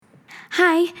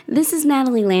Hi, this is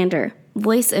Natalie Lander,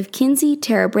 voice of Kinsey,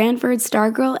 Tara Branford,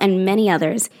 Stargirl, and many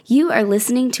others. You are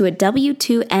listening to a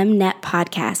W2Mnet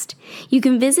podcast. You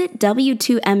can visit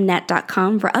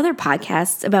W2Mnet.com for other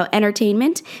podcasts about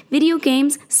entertainment, video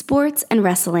games, sports, and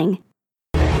wrestling.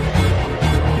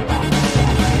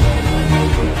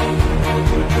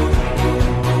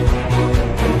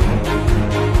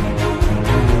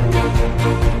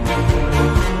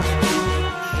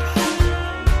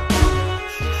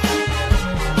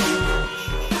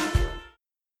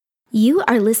 You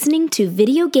are listening to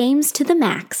Video Games to the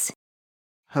Max.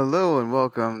 Hello and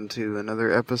welcome to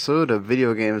another episode of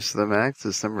Video Games to the Max.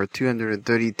 It's number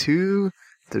 232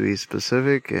 to be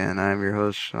specific, and I'm your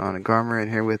host, Sean Garmer,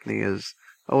 and here with me is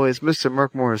always Mr.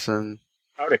 Mark Morrison.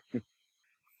 Howdy.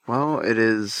 Well, it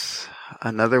is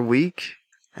another week,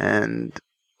 and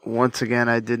once again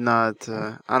I did not,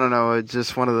 it's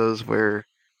just one of those where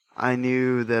I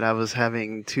knew that I was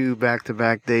having two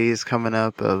back-to-back days coming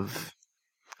up of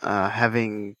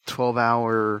having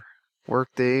 12-hour work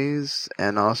days,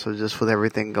 and also just with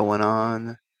everything going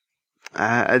on,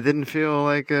 I didn't feel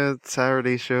like a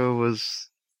Saturday show was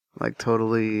like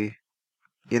totally,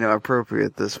 appropriate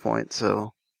at this point.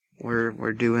 So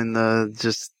we're doing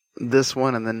just this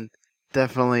one, and then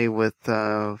definitely with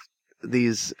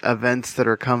these events that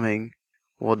are coming,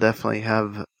 we'll definitely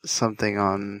have something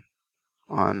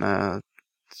on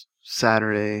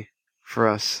Saturday for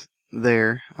us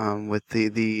there, with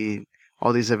the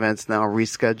all these events now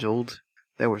rescheduled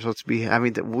that were supposed to be. I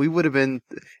mean, we would have been.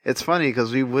 It's funny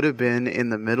because we would have been in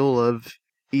the middle of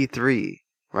E3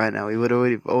 right now. We would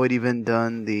have already been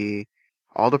done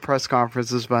all the press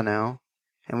conferences by now,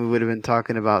 and we would have been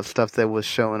talking about stuff that was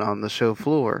shown on the show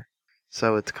floor.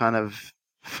 So it's kind of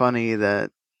funny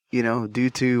that, due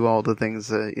to all the things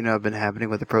that have been happening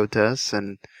with the protests,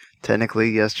 and technically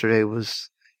yesterday was.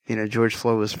 George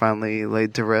Floyd was finally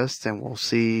laid to rest, and we'll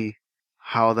see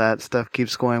how that stuff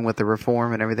keeps going with the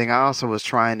reform and everything. I also was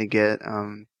trying to get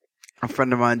a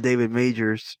friend of mine, David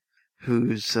Majors,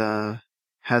 who's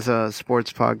has a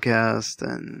sports podcast,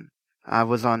 and I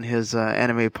was on his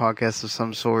anime podcast of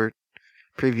some sort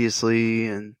previously,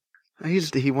 and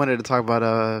he wanted to talk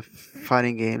about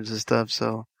fighting games and stuff,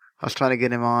 so I was trying to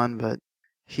get him on, but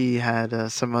he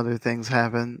had some other things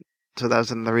happen, so that was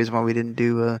the reason why we didn't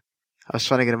do I was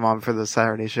trying to get him on for the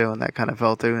Saturday show, and that kind of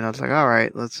fell through, and I was like, all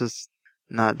right, let's just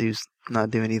not do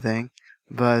anything.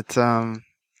 But,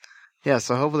 yeah,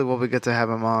 so hopefully we'll get to have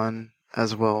him on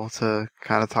as well to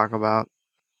kind of talk about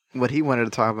what he wanted to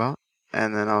talk about,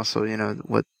 and then also,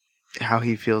 how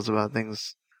he feels about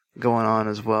things going on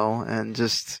as well. And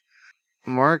just,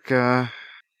 Mark, how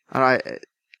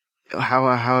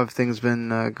have things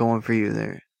been going for you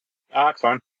there? It's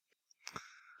fine.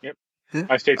 Yeah.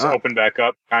 My state's opened back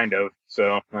up, kind of,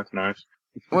 so that's nice.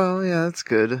 Well, yeah, that's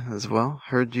good as well.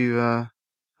 Heard you, a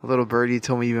little birdie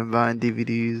told me you've been buying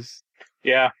DVDs.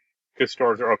 Yeah, because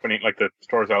stores are opening, like the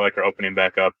stores I like are opening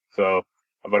back up, so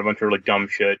I bought a bunch of really dumb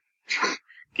shit,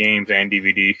 games and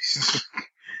DVDs.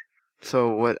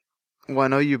 So I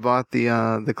know you bought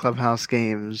the Clubhouse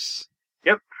games.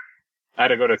 Yep. I had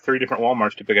to go to 3 different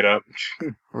Walmarts to pick it up.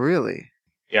 Really?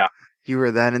 Yeah. You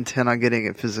were that intent on getting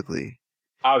it physically?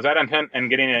 I was that intent and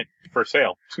getting it for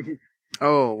sale.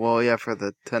 Oh, well, yeah, for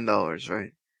the $10, right?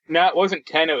 No, it wasn't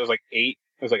 10, it was like 8.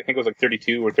 I think it was like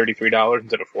 $32 or $33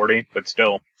 instead of $40, but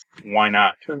still, why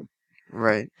not?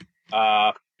 Right.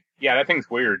 Yeah, that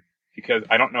thing's weird, because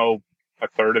I don't know a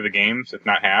third of the games, if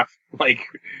not half. Like,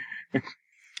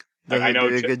 Does it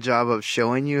do a good job of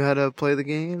showing you how to play the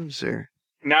games, or?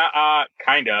 Nah,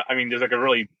 kinda. I mean, there's like a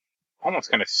really,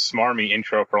 almost kind of smarmy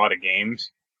intro for a lot of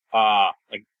games.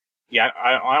 Yeah,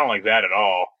 I don't like that at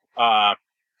all.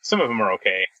 Some of them are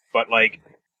okay, but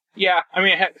yeah, I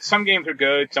mean, some games are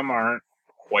good, some aren't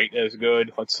quite as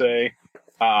good, let's say.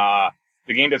 The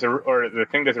thing does a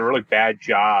really bad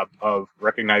job of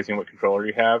recognizing what controller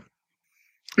you have.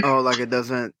 Oh, like it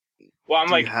doesn't. Well,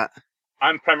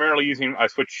 I'm primarily using a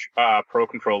Switch Pro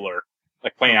controller,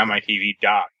 like playing on my TV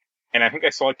dock, and I think I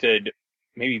selected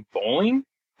maybe bowling,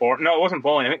 or no, it wasn't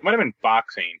bowling. I think it might have been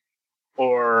boxing.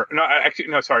 Or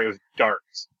sorry, it was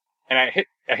darts. And I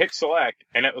hit select,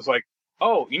 and it was like,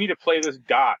 oh, you need to play this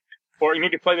docked, or you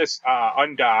need to play this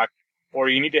undocked, or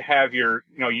you need to have your,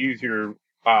 use your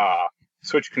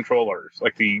Switch controllers,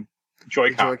 like the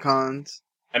Joy-Cons.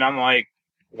 And I'm like,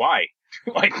 why?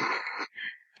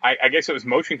 I guess it was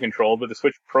motion control, but the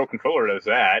Switch Pro controller does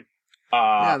that.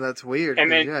 Yeah, that's weird.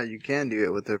 And then, yeah, you can do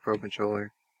it with the Pro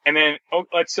controller. And then,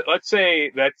 let's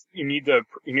say that you need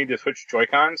the Switch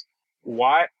Joy-Cons.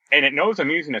 Why? And it knows I'm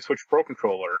using a Switch Pro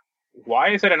controller. Why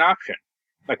is that an option?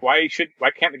 Like, why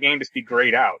can't the game just be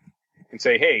grayed out? and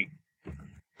say, hey,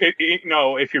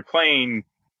 if you're playing,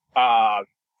 or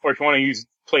if you want to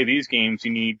play these games,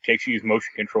 you need to actually use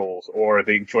motion controls or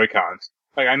the Joy-Cons.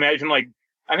 Like, I imagine,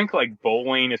 I think,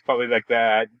 bowling is probably like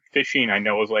that. Fishing, I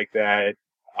know, is like that.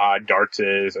 Darts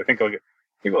is. I think, 2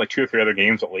 or 3 other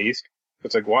games at least. So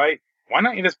it's like, why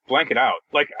not you just blank it out?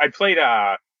 Like, I played,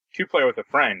 2-player with a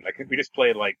friend. Like, we just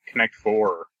played, Connect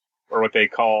 4, or what they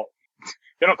call,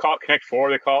 they don't call it Connect 4,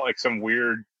 they call it, some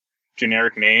weird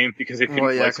generic name, because they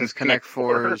couldn't license Connect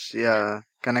 4.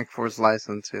 Connect 4's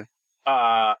licensed, too.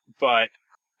 But,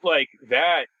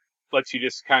 that lets you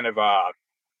just kind of,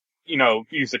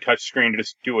 use the touch screen to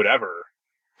just do whatever.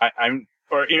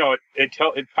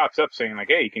 It pops up saying,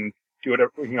 hey, you can do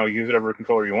whatever, use whatever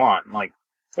controller you want. I'm like,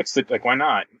 why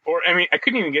not? Or, I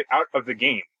couldn't even get out of the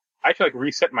game. I had to,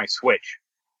 reset my Switch,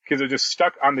 because it was just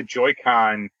stuck on the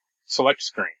Joy-Con select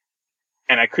screen.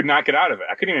 And I could not get out of it.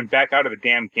 I couldn't even back out of the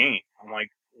damn game. I'm like,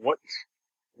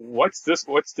 what's this?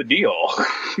 What's the deal?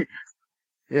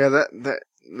 Yeah, that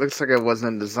looks like it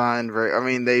wasn't designed very,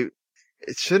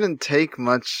 it shouldn't take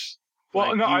much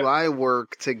UI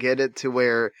work to get it to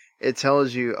where it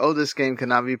tells you, oh, this game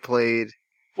cannot be played.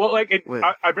 Well,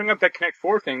 I bring up that Connect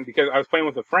 4 thing because I was playing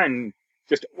with a friend,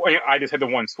 I just had the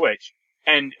one Switch.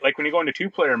 And, when you go into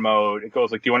 2-player mode, it goes,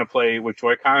 do you want to play with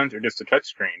Joy-Cons or just a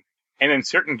touchscreen? And then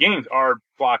certain games are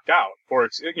blocked out. Or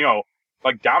it's,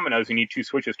 like Dominoes, you need 2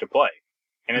 Switches to play.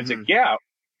 And it's yeah,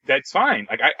 that's fine.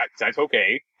 That's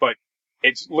okay. But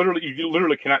it's you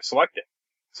literally cannot select it.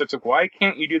 So it's why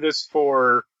can't you do this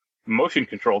for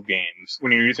motion-controlled games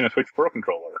when you're using a Switch Pro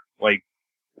controller?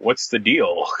 What's the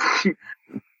deal?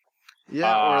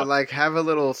 Yeah, or have a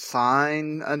little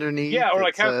sign underneath. Yeah, or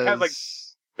have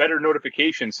better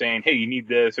notifications saying, hey, you need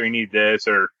this, or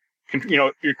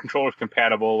your controller's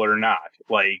compatible or not.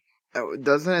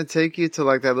 Doesn't it take you to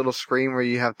that little screen where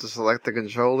you have to select the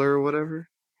controller or whatever?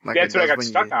 That's what I got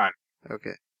stuck on.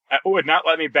 Okay. It would not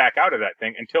let me back out of that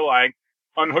thing until I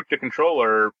unhooked the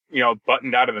controller,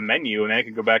 buttoned out of the menu, and then I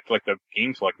could go back to the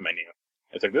game select menu.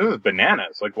 It's this is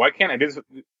bananas. Why can't I just,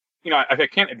 if I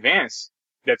can't advance,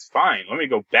 that's fine. Let me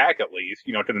go back at least,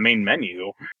 to the main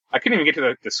menu. I couldn't even get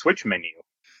to the Switch menu.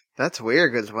 That's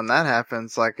weird, because when that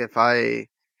happens, if I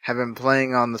have been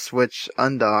playing on the Switch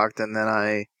undocked and then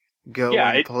I go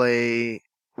and play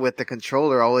with the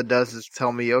controller, all it does is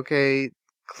tell me, okay,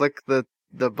 click the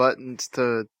buttons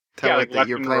to tell it that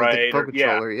you're playing with the Pro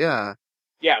controller. Yeah,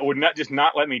 it would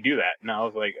not let me do that. And I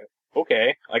was like,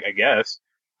 okay, I guess.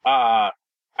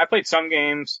 I played some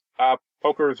games.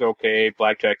 Poker is okay.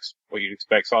 Blackjack's what you'd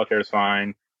expect. Solitaire is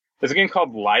fine. There's a game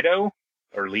called Lido,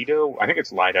 or Lido. I think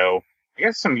it's Lido. I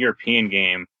guess it's some European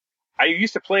game. I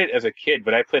used to play it as a kid,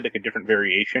 but I played a different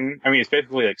variation. It's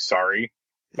basically Sorry,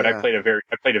 but I played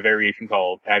a variation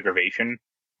called Aggravation,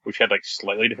 which had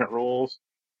slightly different rules.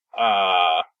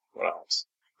 What else?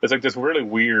 There's this really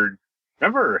weird.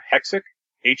 Remember Hexic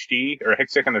HD or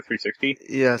Hexic on the 360?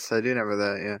 Yes, I do remember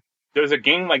that. Yeah. There's a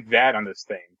game like that on this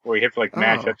thing where you have to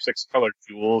match up 6 colored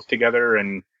jewels together,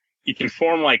 and you can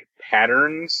form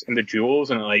patterns in the jewels,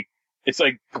 and it's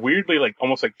weirdly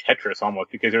almost like Tetris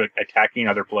almost, because they're attacking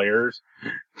other players.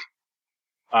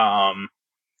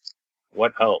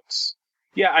 What else?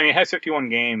 Yeah, it has 51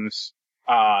 games,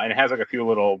 and it has a few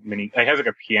little it has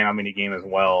a piano mini game as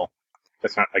well.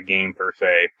 That's not a game per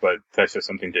se, but that's just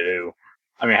something to do.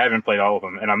 I haven't played all of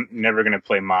them, and I'm never going to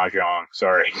play Mahjong.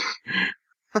 Sorry.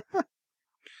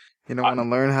 You don't want to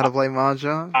learn how to play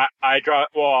Mahjong?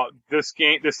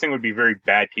 This thing would be very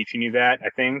bad teaching you that, I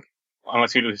think.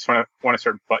 Unless you just want to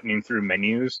start buttoning through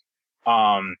menus.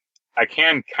 I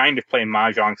can kind of play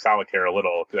Mahjong Solitaire a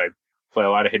little, because I play a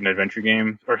lot of hidden adventure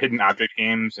games, or hidden object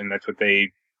games, and that's what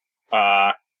they,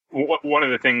 one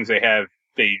of the things they have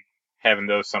in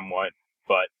those somewhat,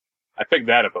 but I picked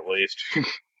that up at least.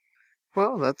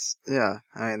 Well, that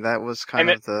was kind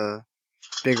of the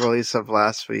big release of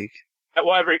last week.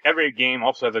 Well, every game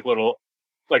also has little,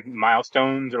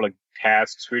 milestones or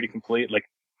tasks for you to complete,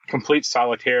 complete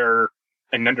Solitaire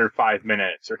in under 5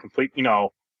 minutes, or complete,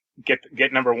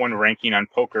 get number 1 ranking on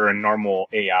poker and normal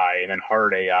AI, and then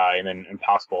hard AI, and then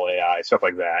impossible AI, stuff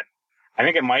like that. I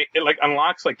think it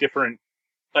unlocks different,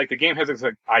 the game has this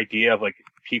idea of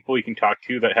people you can talk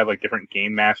to that have different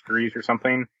game masteries or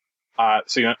something.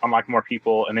 So you unlock more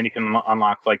people, and then you can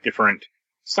unlock different.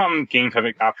 Some games have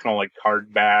optional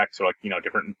card backs, or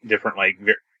different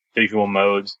visual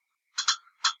modes.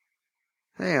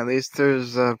 Hey, at least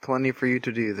there's plenty for you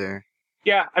to do there.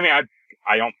 Yeah,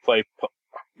 I don't play.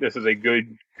 This is a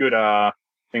good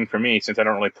thing for me, since I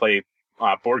don't really play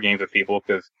board games with people,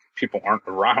 because people aren't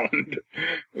around.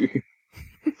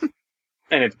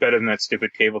 And it's better than that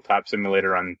stupid tabletop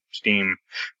simulator on Steam,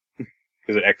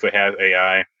 because it actually has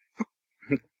AI.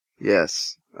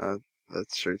 Yes,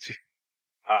 that's true too.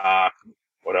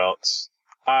 What else?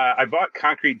 I bought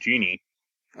Concrete Genie.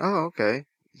 Oh, okay.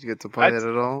 Did you get to play that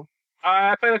at all?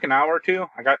 I played like an hour or two.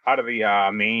 I got out of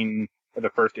the the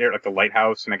first area, like the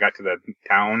lighthouse, and I got to the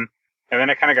town. And then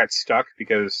I kind of got stuck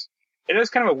because it is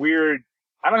kind of a weird...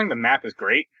 I don't think the map is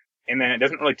great, and then it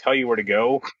doesn't really tell you where to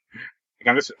go. Like,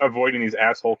 I'm just avoiding these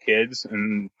asshole kids,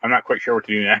 and I'm not quite sure what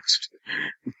to do next.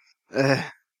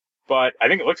 But I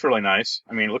think it looks really nice.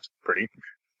 I mean, it looks pretty.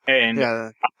 And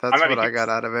yeah, that's what I got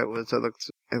out of it, was it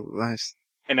looked nice.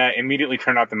 And I immediately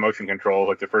turned off the motion control,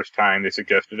 like the first time they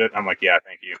suggested it. I'm like, yeah,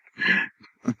 thank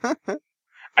you.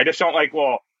 I just don't like,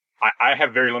 I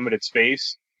have very limited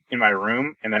space in my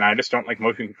room, and then I just don't like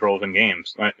motion controls in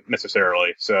games, not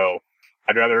necessarily. So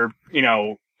I'd rather,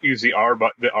 use the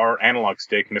R analog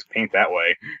stick and just paint that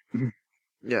way.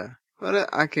 Yeah, but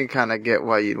I can kind of get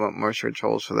why you'd want motion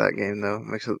controls for that game, though. It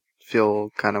makes it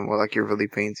feel kind of more like you're really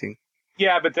painting.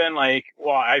 Yeah, but then, I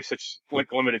have such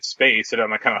limited space that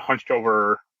I'm kind of hunched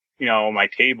over, my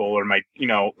table or my,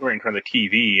 right in front of the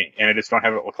TV, and I just don't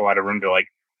have a lot of room to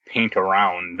paint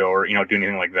around or do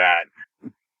anything like that.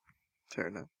 Fair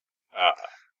enough.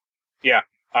 Yeah.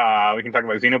 We can talk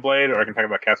about Xenoblade, or I can talk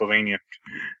about Castlevania.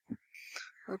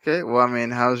 Okay. Well, I mean,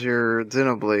 how's your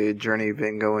Xenoblade journey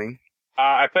been going?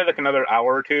 I played another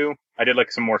hour or two. I did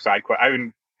some more side quests. I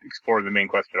haven't explored the main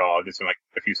quest at all. I did some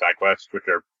a few side quests, which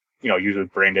are usually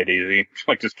brain dead easy,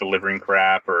 just delivering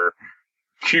crap or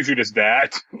usually just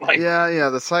that. Yeah,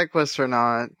 the side quests are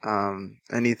not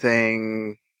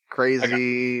anything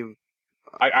crazy.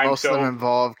 Most of them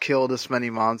involve kill this many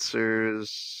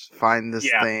monsters, find this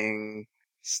thing,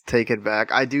 take it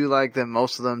back. I do like that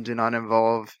most of them do not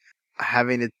involve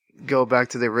having to go back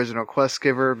to the original quest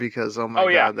giver, because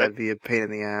god, that'd be a pain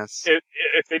in the ass.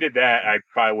 If they did that, I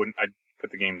probably wouldn't. I'd put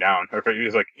the game down. Or if it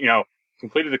was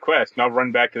completed the quest, now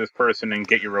run back to this person and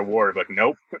get your reward.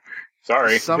 Nope.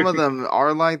 Sorry. Some of them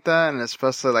are like that, and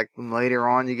especially later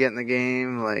on you get in the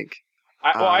game,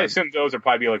 I assume those would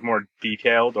probably be more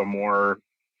detailed or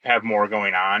have more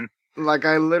going on.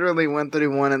 I literally went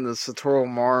through one in the Satoral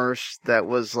Marsh that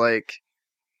was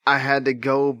I had to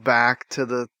go back to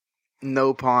the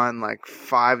Nopon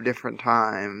 5 different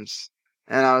times,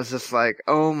 and I was just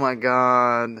oh my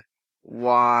god,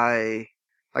 why?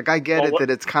 I get it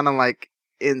that it's kind of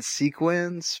in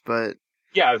sequence, but...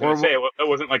 Yeah, I was going to say, it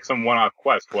wasn't some one-off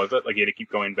quest, was it? You had to keep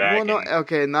going back. Well, no,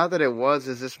 okay, not that it was.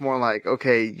 It's just more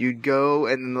okay, you'd go,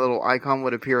 and then the little icon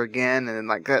would appear again, and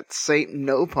then that Saint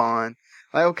Nopon.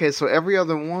 Okay, so every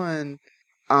other one,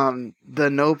 the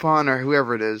Nopon or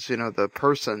whoever it is, the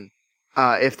person,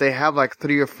 if they have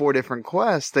 3 or 4 different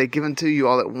quests, they give them to you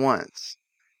all at once.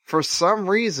 For some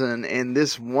reason, in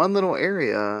this one little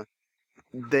area,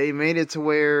 they made it to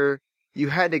where you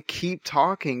had to keep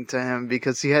talking to him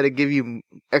because he had to give you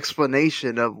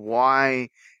explanation of why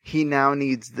he now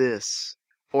needs this,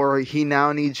 or he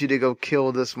now needs you to go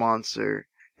kill this monster.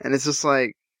 And it's just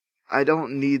I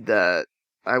don't need that.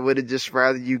 I would have just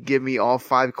rather you give me all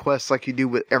 5 quests like you do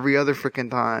with every other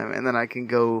freaking time, and then I can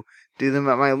go do them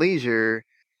at my leisure.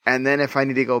 And then if I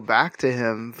need to go back to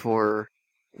him for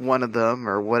one of them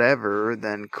or whatever,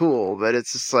 then cool. But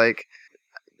it's just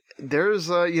there's,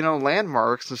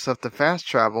 landmarks and stuff to fast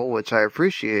travel, which I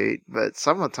appreciate, but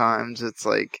sometimes it's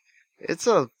it's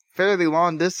a fairly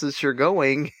long distance you're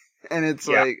going, and it's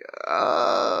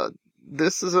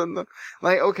this isn't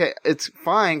okay, it's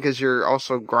fine because you're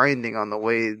also grinding on the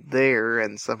way there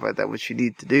and stuff like that, which you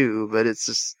need to do, but it's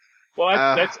just... Well,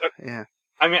 yeah.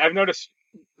 I mean, I've noticed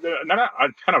not a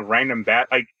ton of random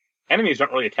enemies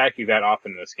don't really attack you that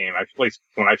often in this game, at least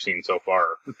when I've seen so far.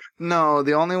 No,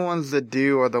 the only ones that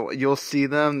do are you'll see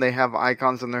them, they have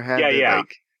icons on their head. Yeah.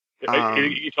 You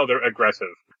can tell they're aggressive.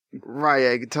 Right,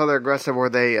 yeah, you can tell they're aggressive, or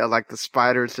they, the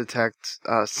spiders detect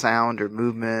sound or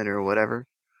movement or whatever.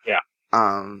 Yeah.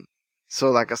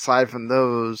 So, aside from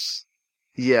those,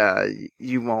 yeah,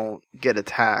 you won't get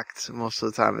attacked most of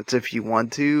the time. It's if you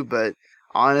want to, but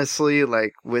honestly,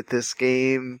 with this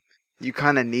game, you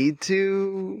kind of need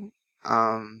to.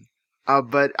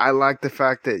 But I like the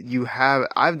fact that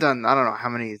I've done, I don't know how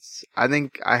many, I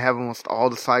think I have almost all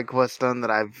the side quests done that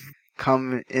I've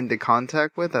come into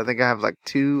contact with. I think I have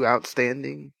 2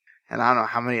 outstanding, and I don't know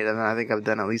how many of them. I think I've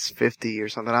done at least 50 or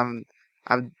something.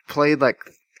 I've played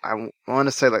I want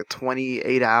to say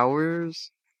 28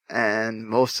 hours, and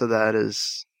most of that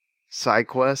is side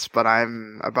quests, but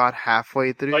I'm about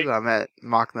halfway through. I'm at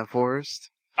Machna Forest.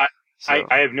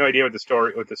 I have no idea what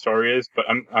the story is, but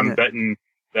I'm betting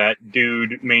that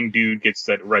main dude gets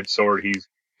that red sword he's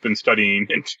been studying.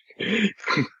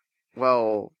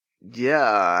 Well, yeah,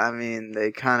 I mean,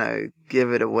 they kind of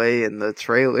give it away in the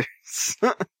trailers.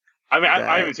 I mean,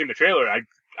 I haven't seen the trailer.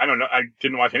 I don't know. I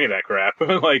didn't watch any of that crap.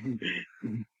 Like,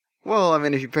 well, I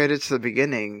mean, if you paid attention to the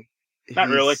beginning, not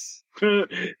really. So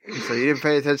you didn't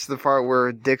pay attention to the part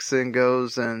where Dixon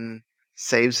goes and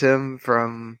saves him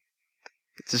from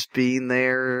just being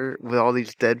there with all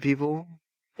these dead people?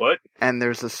 What? And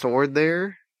there's a sword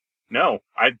there? No,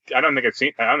 I don't think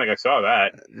I don't think I saw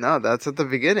that. No, that's at the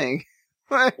beginning.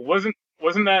 Wasn't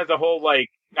that the whole, like,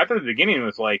 I thought the beginning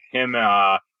was like him,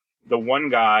 the one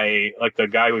guy, like the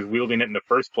guy who was wielding it in the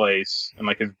first place, and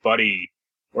like his buddy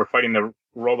were fighting the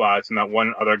robots, and that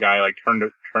one other guy like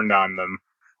turned on them.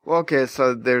 Well, okay,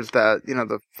 so there's that,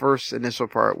 the first initial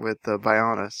part with the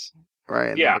Bionis, right?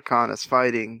 And yeah. the Mechanis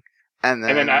fighting, and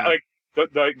then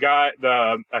the guy,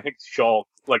 I think Shulk,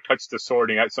 like, touched the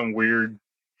sword and got some weird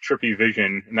trippy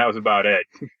vision, and that was about it.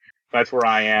 That's where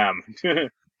I am.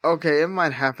 Okay, it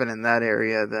might happen in that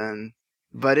area then,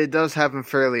 but it does happen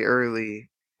fairly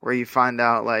early, where you find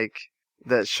out, like,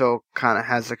 that Shulk kind of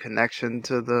has a connection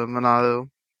to the Monado.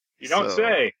 You don't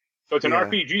say. So it's an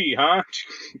RPG, huh?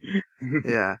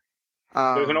 Yeah.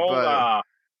 There's an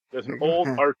old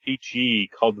RPG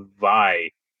called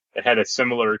Vi that had a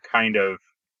similar kind of,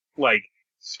 like,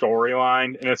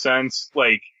 storyline, in a sense.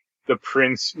 Like, the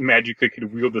prince magically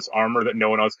could wield this armor that no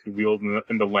one else could wield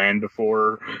in the land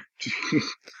before.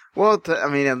 Well, I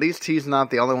mean, at least he's not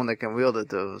the only one that can wield it,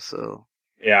 though, so...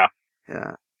 Yeah.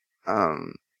 Yeah.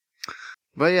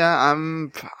 But yeah,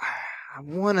 I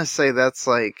want to say that's,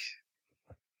 like,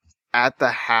 at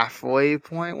the halfway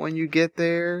point when you get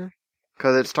there,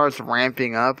 because it starts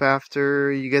ramping up after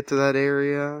you get to that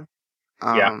area.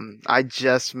 I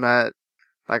just met,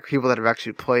 like, people that have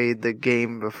actually played the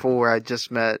game before. I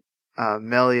just met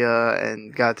Melia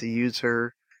and got to use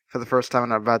her for the first time,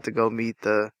 and I'm about to go meet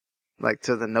to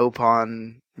the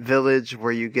Nopon village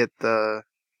where you get the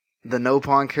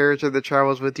Nopon character that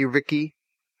travels with you, Ricky.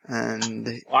 And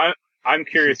I'm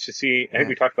curious to see. I think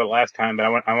we talked about it last time, but I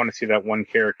want to see that one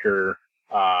character,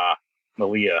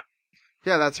 Melia.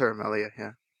 Yeah, that's her, Melia.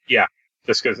 Yeah. Yeah,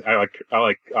 just because I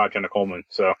like Jenna Coleman,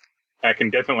 so I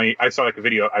can definitely. I saw like a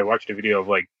video. I watched a video of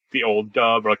like the old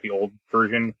dub or like the old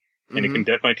version, and you can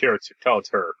definitely tell it's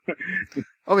her.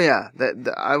 Oh yeah,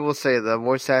 I will say the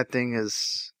voice acting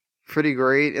is pretty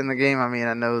great in the game. I mean,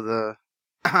 I know the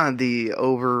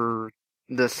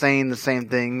saying the same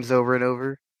things over and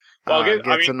over. Well,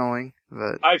 gets annoying,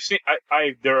 but I've seen.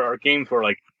 There are games where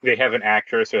like they have an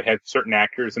actress or have certain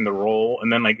actors in the role,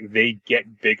 and then like they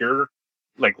get bigger,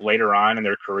 like later on in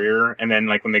their career, and then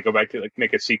like when they go back to like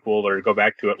make a sequel or go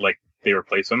back to it, like they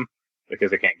replace them because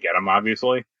they can't get them,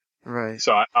 obviously. Right.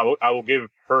 So I will give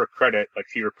her credit, like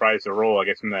she reprised the role, I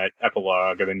guess, in that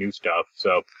epilogue of the new stuff.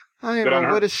 So I mean,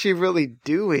 well, what is she really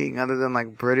doing other than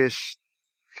like British?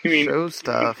 Show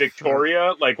stuff.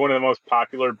 Victoria, like one of the most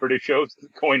popular British shows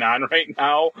going on right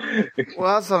now.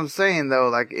 Well, that's what I'm saying, though,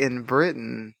 like in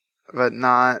Britain, but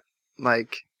not,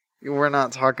 like, we're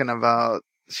not talking about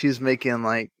she's making,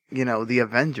 like, the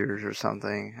Avengers or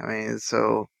something. I mean,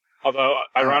 so... Although,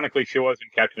 ironically, she was in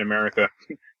Captain America.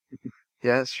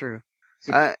 Yeah, it's true.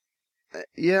 I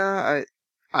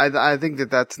think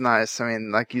that's nice. I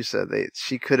mean, like you said,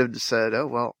 she could have just said, oh,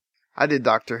 well, I did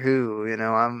Doctor Who,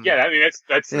 I'm... Yeah, I mean,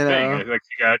 that's the thing. Like,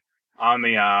 she got on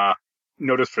the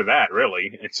notice for that,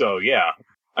 really. And so, yeah.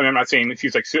 I mean, I'm not saying that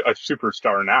she's, like, a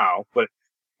superstar now, but,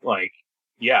 like,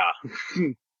 yeah.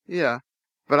 Yeah.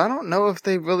 But I don't know if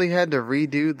they really had to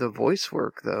redo the voice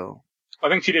work, though. I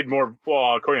think she did more...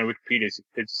 Well, according to Wikipedia,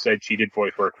 it said she did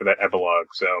voice work for that epilogue,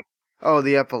 so... Oh,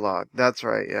 the epilogue. That's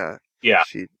right, yeah. Yeah.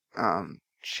 She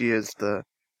is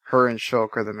her and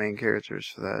Shulk are the main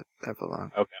characters for that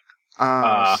epilogue. Okay.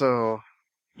 So...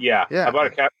 Yeah. I bought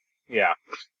a cap... Yeah.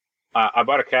 I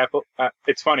bought a cap...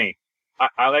 it's funny.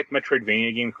 I like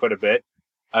Metroidvania games quite a bit.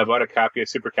 I bought a copy of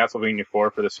Super Castlevania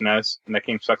 4 for the SNES, and that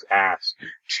game sucks ass.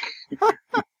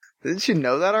 Didn't you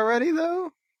know that already,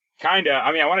 though? Kinda.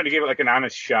 I mean, I wanted to give it, like, an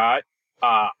honest shot.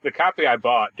 The copy I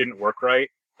bought didn't work right.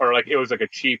 Or, like, it was, like, a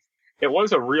cheap... It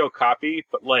was a real copy,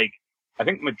 but, like, I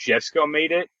think Majesco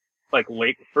made it, like,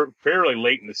 fairly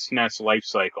late in the SNES life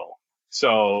cycle.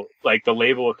 So, like, the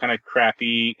label was kind of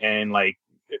crappy, and, like,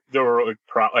 there were,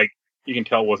 like, you can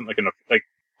tell it wasn't, like,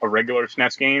 a regular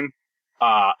SNES game.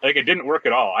 Like, it didn't work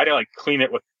at all. I had to, like, clean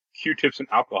it with Q-tips and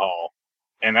alcohol,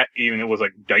 and that even, it was,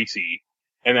 like, dicey.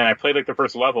 And then I played, like, the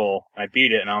first level, and I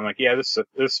beat it, and I'm like, yeah, this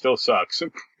still sucks.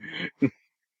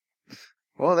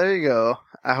 Well, there you go.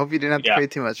 I hope you didn't have to pay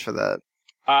too much for that.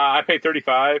 I paid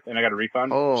 $35 and I got a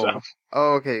refund. Oh,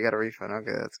 okay, you got a refund.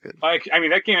 Okay, that's good.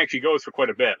 That game actually goes for quite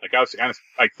a bit. Like I was honest,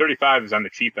 like 35 is on the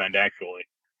cheap end actually.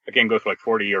 That game goes for like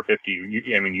 40 or 50.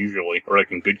 Usually, or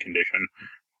like in good condition.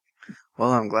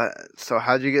 Well, I'm glad. So,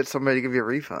 how'd you get somebody to give you a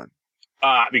refund?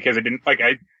 Because I didn't like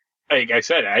I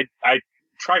said I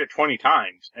tried it 20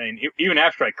 times, and even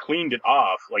after I cleaned it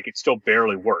off, like it still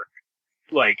barely worked.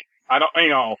 Like I don't,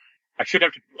 I should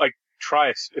have to like try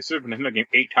a Super Nintendo game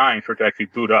 8 times for it to actually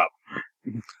boot up.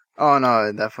 Oh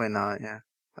no, definitely not. Yeah,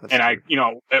 that's and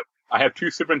true. I have 2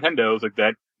 Super Nintendos like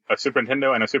that, a Super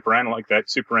Nintendo and a Super Analog like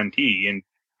that Super NT, and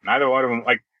neither one of them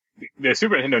like the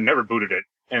Super Nintendo never booted it,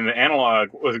 and the Analog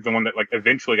was the one that like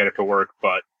eventually got it to work,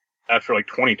 but after like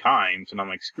 20 times, and I'm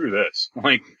like, screw this.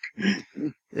 Like,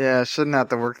 yeah, shouldn't have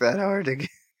to work that hard to get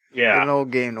an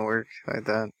old game to work like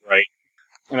that. Right.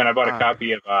 And then I bought a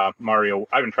copy of Mario.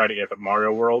 I haven't tried it yet, but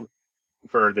Mario World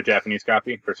for the Japanese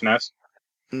copy for SNES.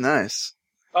 Nice.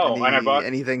 Oh, and I bought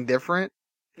anything different?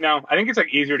 No, I think it's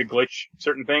like easier to glitch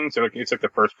certain things. So it's like the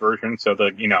first version, so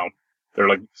they're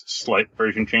like slight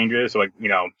version changes, so like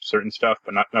certain stuff,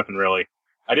 but nothing really.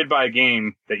 I did buy a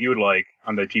game that you would like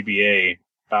on the GBA.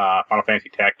 Final Fantasy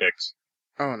Tactics.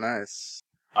 Oh, nice.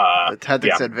 The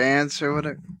Tactics Advance or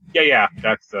whatever? Yeah,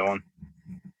 that's the one.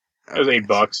 It was $8,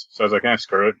 so I was like,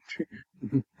 screw it.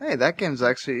 Hey, that game's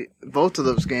actually, both of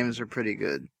those games are pretty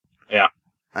good. Yeah.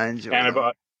 I enjoy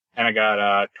them. I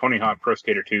got Tony Hawk Pro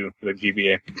Skater 2 for the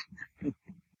GBA.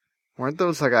 Weren't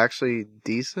those like actually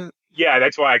decent? Yeah,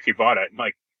 that's why I actually bought it.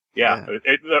 Like, they're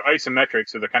isometric,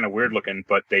 so they're kind of weird looking,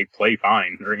 but they play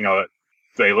fine. Or,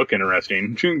 they look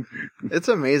interesting. It's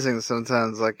amazing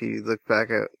sometimes, like, you look back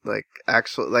at, like,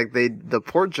 actual, like, the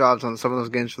port jobs on some of those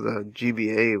games for the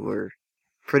GBA were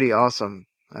pretty awesome,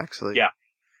 actually. Yeah.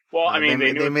 Well, I mean,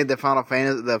 they made the Final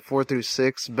Fantasy, the 4 through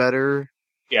 6 better.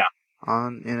 Yeah.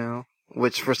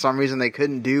 Which for some reason they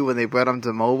couldn't do when they brought them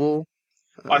to mobile.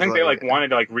 I think they,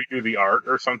 wanted to, redo the art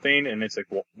or something, and it's like,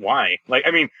 well, why? Like,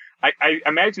 I mean, I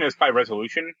imagine it's by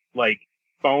resolution, like,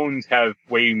 phones have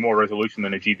way more resolution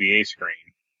than a GBA screen,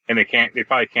 and they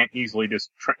probably can't easily just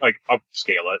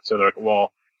upscale it. So they're like,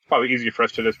 well, it's probably easier for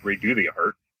us to just redo the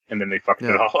art, and then they fucked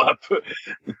it all up.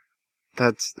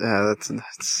 That's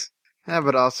nuts. Yeah,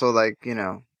 but also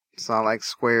it's not like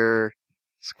Square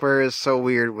is so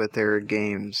weird with their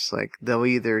games. Like they'll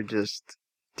either just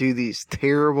do these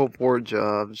terrible port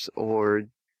jobs or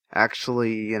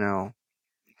actually,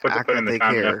 act like they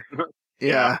care.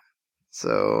 Yeah.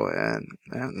 So, and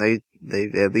they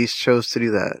at least chose to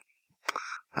do that,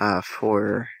 on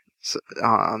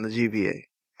the GBA.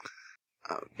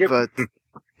 Yep. But,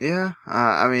 yeah,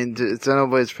 I mean,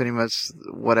 Xenoblade is pretty much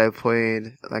what I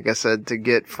played, like I said, to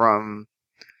get from,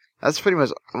 that's pretty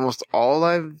much almost all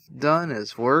I've done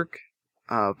is work,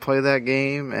 play that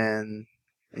game, and,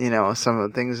 some of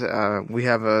the things, we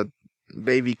have a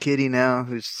baby kitty now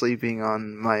who's sleeping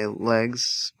on my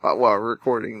legs while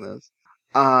recording this.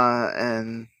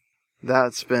 And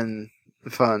that's been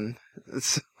fun.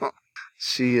 So,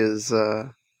 she is,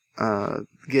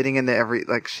 getting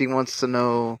into she wants to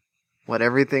know what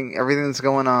everything that's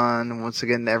going on, and wants to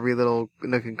get into every little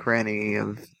nook and cranny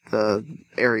of the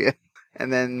area.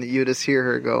 And then you just hear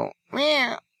her go,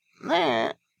 meow,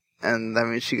 meow. And I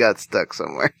mean, she got stuck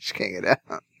somewhere. She can't get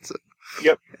out. So,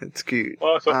 yep. It's cute.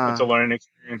 Well, it's a learning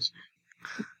experience.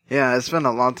 Yeah, it's been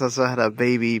a long time since I had a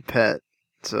baby pet.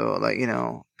 So, I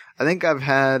think I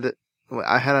had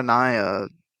an Aya,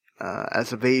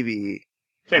 as a baby.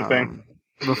 Same thing.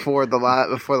 Before the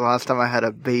last time I had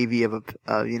a baby of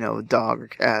a dog or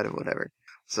cat or whatever.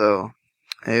 So,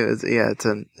 it was,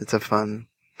 it's a fun,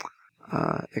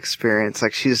 experience.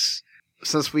 Like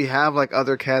since we have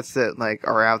other cats that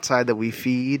are outside that we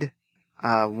feed,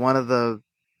 one of the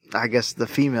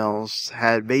females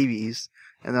had babies,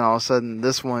 and then all of a sudden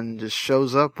this one just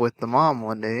shows up with the mom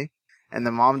one day. And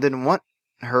the mom didn't want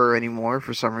her anymore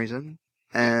for some reason.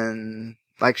 And,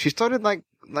 she started,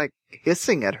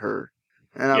 hissing at her.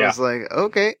 And I was like,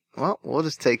 okay, well, we'll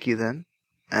just take you then.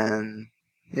 And,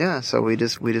 yeah, so we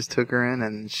just took her in,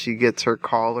 and she gets her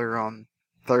collar on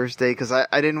Thursday. Cause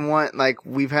I didn't want,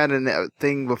 we've had a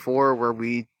thing before where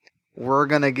we were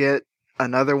gonna get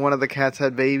another one of the cats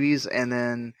had babies, and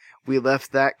then we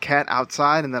left that cat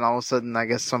outside, and then all of a sudden, I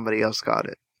guess somebody else got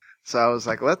it. So I was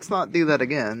like, let's not do that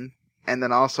again. And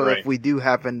then also, if we do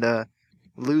happen to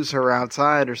lose her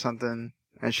outside or something,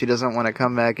 and she doesn't want to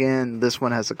come back in, this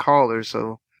one has a collar,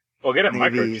 so... Well, get it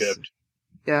microchipped.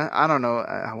 Yeah, I don't know.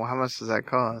 How much does that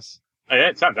cost?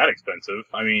 It's not that expensive.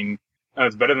 I mean,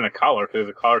 it's better than a collar, because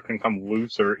a collar can come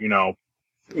loose or,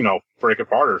 break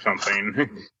apart or something.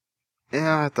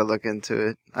 Yeah, I'll have to look into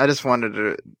it. I just wanted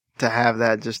to to have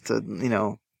that just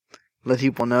to, let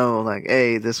people know, like,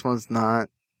 hey, this one's not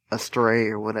a stray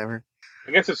or whatever.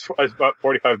 I guess it's about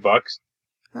 $45.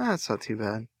 That's not too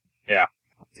bad. Yeah.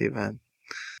 Not too bad.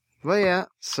 But yeah,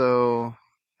 so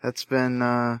that's been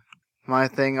my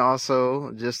thing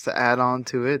also, just to add on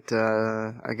to it.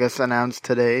 I guess announced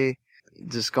today,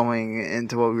 just going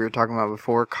into what we were talking about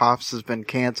before, Cops has been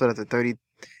canceled at the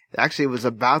actually it was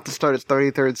about to start its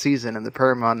 33rd season and the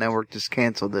Paramount Network just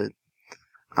canceled it.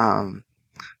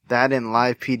 That and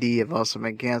Live PD have also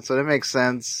been canceled. It makes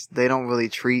sense. They don't really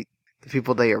treat the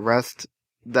people they arrest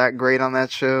that great on that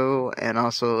show, and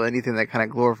also anything that kind of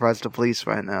glorifies the police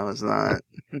right now is not.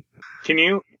 Can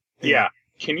you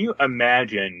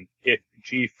imagine if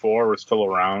G4 was still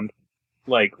around?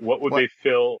 Like, what would they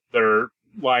fill their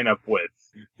lineup with?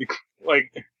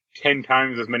 Like, 10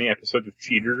 times as many episodes of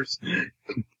Cheaters?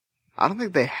 I don't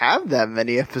think they have that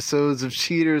many episodes of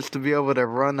Cheaters to be able to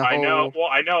run the whole...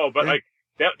 I know, but like,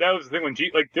 that was the thing when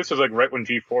this was like right when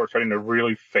G4 was starting to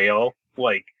really fail,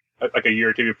 like a year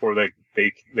or two before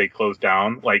they closed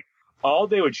down. Like, all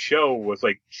they would show was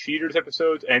like Cheaters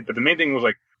episodes, but the main thing was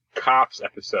like Cops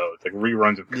episodes, like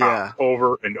reruns of Cops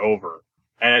over and over.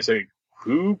 And it's like,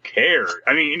 who cares?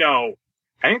 I mean, I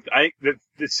think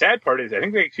the sad part is I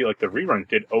think they actually like the reruns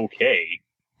did okay.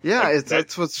 Yeah, like,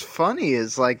 that's what's funny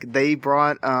is like they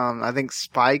brought I think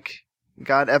Spike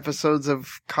got episodes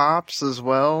of Cops as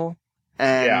well,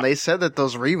 and they said that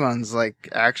those reruns like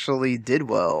actually did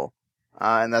well,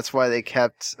 and that's why they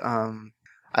kept.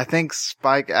 I think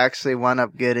Spike actually wound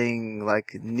up getting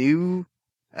like new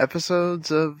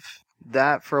episodes of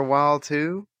that for a while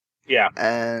too. Yeah,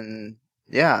 and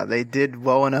yeah, they did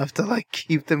well enough to like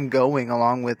keep them going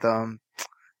along with what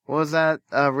was that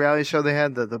reality show they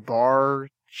had, the bar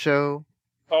show?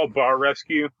 Oh, Bar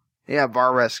Rescue. Yeah,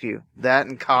 Bar Rescue. That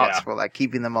and Cops were like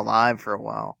keeping them alive for a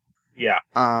while. Yeah.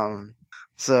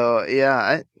 So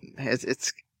yeah,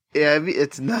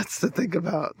 it's nuts to think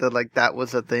about that. Like that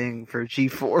was a thing for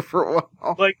G4 for a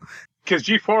while. Like, because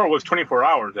G4 was 24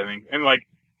 hours, I think, and like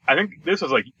I think this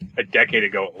was like a decade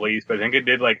ago at least. But I think it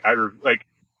did like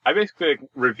I basically like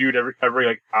reviewed every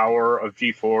like hour of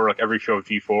G4, like every show of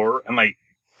G4, and like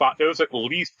there was like at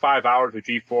least 5 hours of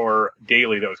G4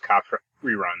 daily that was Cops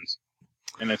reruns,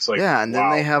 and it's like and then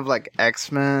they have like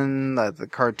X-Men, the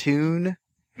cartoon.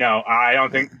 No, I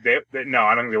don't think I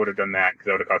don't think they would have done that because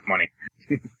that would have cost money.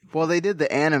 Well, they did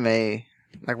the anime,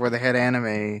 like where they had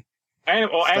anime.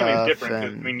 Anime's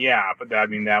different. But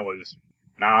that was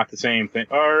not the same thing.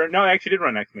 Or no, they actually did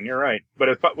run X-Men. You're right,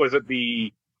 but was it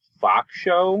the Fox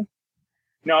show?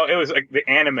 No, it was like the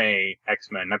anime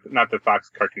X-Men, not the Fox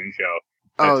cartoon show.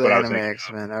 That's the anime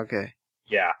X-Men. Okay.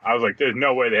 Yeah, I was like, there's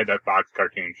no way they had that Fox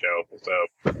cartoon show.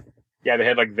 So, yeah, they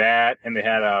had like that, and they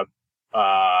had a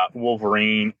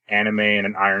Wolverine anime and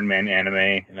an Iron Man anime,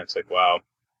 and it's like, wow,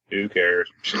 who cares?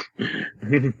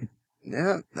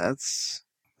 Yeah,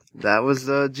 that was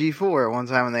the G4 at one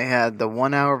time when they had the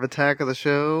 1 hour of Attack of the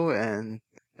Show and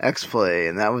X-Play,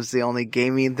 and that was the only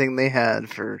gaming thing they had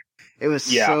for. It was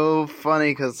so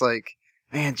funny because, like,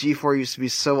 man, G4 used to be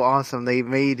so awesome. They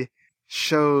made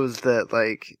shows that,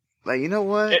 like you know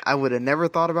what? I would have never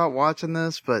thought about watching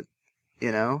this, but,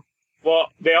 Well,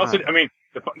 they also,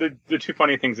 the two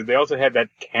funny things is they also had that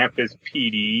Campus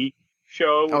PD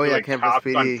show. Oh, yeah, like Campus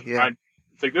PD, yeah.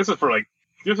 It's like,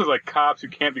 this is like cops who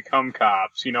can't become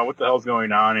cops. What the hell's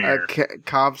going on here?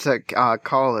 Cops at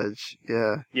college,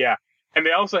 yeah. Yeah. And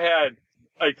they also had,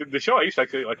 like, the show I used to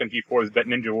actually like on G4 is that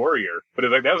Ninja Warrior. But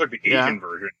that was like the Asian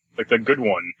version. Like the good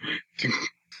one.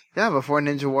 Yeah, before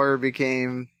Ninja Warrior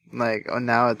became, like,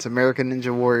 now it's American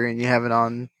Ninja Warrior and you have it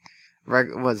on, on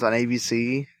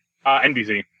ABC?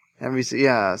 NBC. NBC,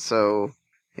 yeah, so,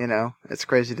 it's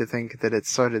crazy to think that it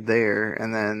started there.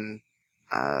 And then,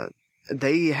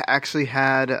 they actually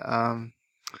had,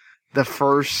 the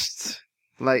first,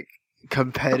 like,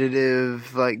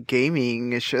 competitive, like,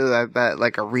 gaming show, that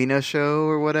like, arena show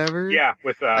or whatever. Yeah,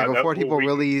 with, like, before people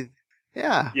really,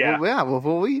 with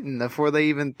Will Wheaton, before they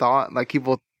even thought, like,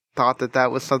 people thought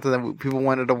that was something that people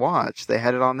wanted to watch. They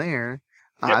had it on there.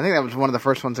 Yep. I think that was one of the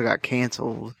first ones that got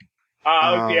canceled.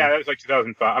 That was like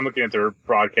 2005. I'm looking at their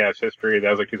broadcast history. That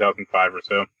was like 2005 or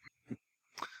so.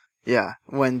 Yeah,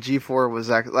 when G4 was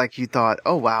like, you thought,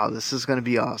 oh wow, this is going to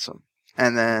be awesome.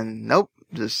 And then, nope,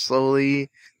 just slowly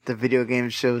the video game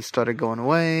shows started going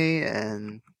away,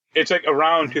 and it's like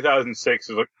around 2006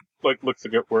 is looks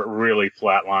like we're really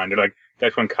flatlined. Like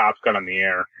that's when Cops got on the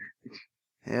air.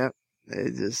 Yep,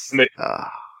 it just and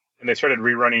they started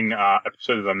rerunning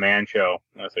episodes of the Man Show.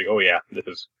 And I was like, oh yeah, this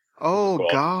is. Oh cool.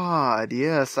 God,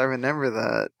 yes, I remember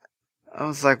that. I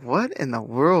was like, what in the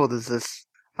world is this?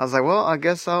 I was like, well, I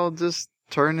guess I'll just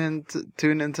tune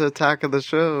into Attack of the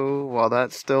Show while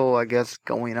that's still, I guess,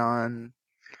 going on.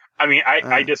 I mean,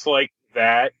 I dislike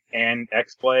that and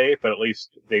X-Play, but at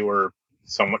least they were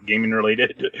somewhat gaming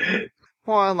related.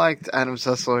 Well, I liked Adam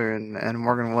Sessler and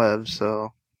Morgan Webb,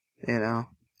 so, you know,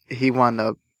 he wound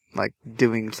up, like,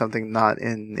 doing something not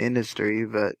in the industry,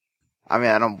 but, I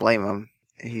mean, I don't blame him.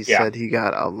 He said he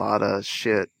got a lot of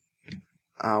shit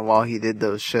while he did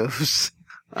those shows.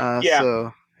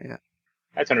 So, yeah.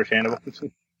 That's understandable.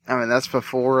 I mean, that's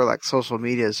before, like, social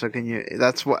media, so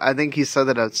that's what, I think he said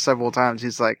that several times.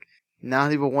 He's like, now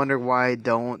people wonder why I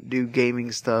don't do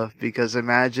gaming stuff, because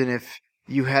imagine if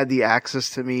you had the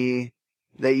access to me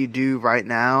that you do right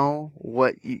now,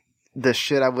 the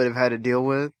shit I would have had to deal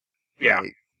with. Yeah.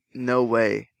 Like, no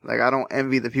way. Like, I don't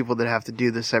envy the people that have to do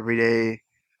this every day.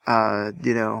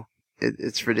 You know,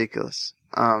 it's ridiculous.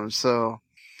 So,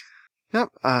 yep.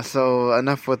 So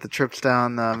enough with the trips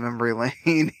down memory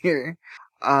lane here.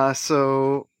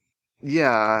 So,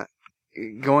 yeah,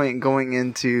 going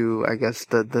into, I guess,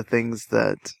 the things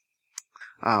that,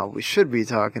 we should be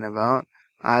talking about.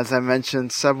 As I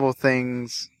mentioned, several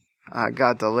things,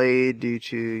 got delayed due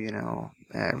to, you know,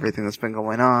 everything that's been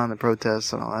going on, the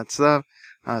protests and all that stuff.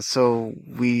 So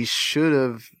we should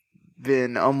have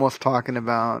been almost talking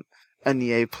about an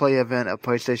EA Play event, a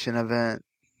PlayStation event,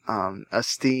 a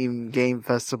Steam Game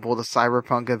Festival, the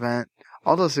Cyberpunk event.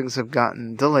 All those things have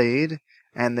gotten delayed,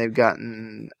 and they've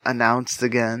gotten announced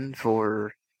again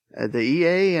for the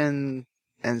EA and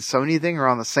Sony thing are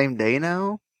on the same day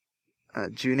now,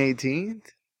 June 18th.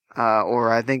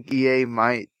 Or I think EA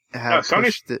might have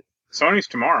pushed it. Sony's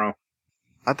tomorrow.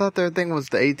 I thought their thing was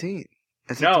the 18th.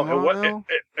 Is it no, tomorrow?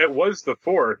 It was the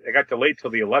 4th. It got delayed till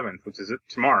the 11th, which is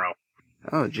tomorrow.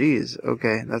 Oh, geez.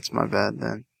 Okay, that's my bad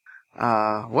then.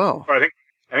 Well. I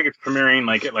think it's premiering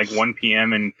like at like 1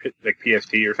 p.m. in like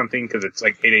PST or something, because it's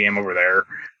like 8 a.m. over there.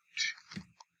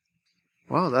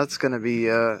 Well, that's gonna be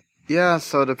yeah.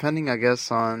 So depending, I guess,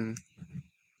 on.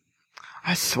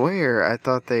 I swear, I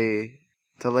thought they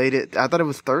delayed it. I thought it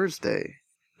was Thursday.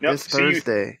 No, this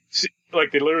Thursday.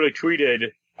 Like they literally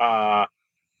tweeted,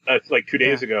 like 2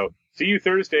 days ago. See you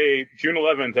Thursday, June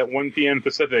 11th at 1 p.m.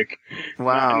 Pacific.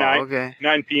 Wow. Okay.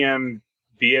 9 p.m.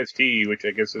 BST, which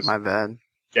I guess is my bad.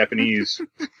 Japanese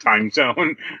time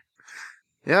zone.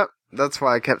 Yep, that's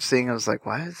why I kept seeing. I was like,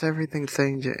 why is everything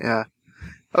saying? Yeah.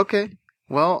 Okay.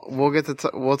 Well, we'll get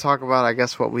to we'll talk about, I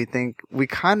guess, what we think. We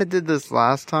kind of did this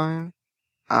last time.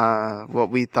 What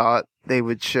we thought they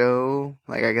would show,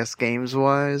 like, I guess games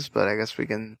wise, but I guess we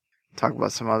can talk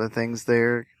about some other things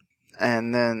there,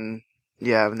 and then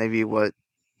yeah, maybe what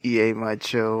EA might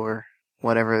show or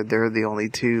whatever. They're the only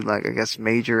two, like, I guess,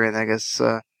 major, and I guess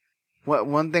what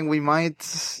one thing we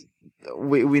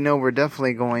know we're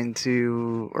definitely going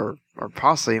to, or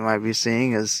possibly might be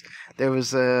seeing, is there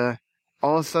was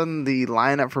all of a sudden the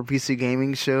lineup for PC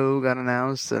Gaming Show got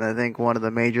announced, and I think one of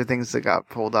the major things that got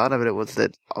pulled out of it was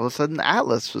that all of a sudden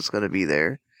Atlas was going to be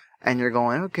there, and you're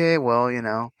going, okay, well, you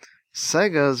know,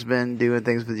 Sega's been doing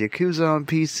things with Yakuza on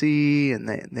PC, and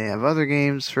they have other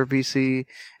games for PC,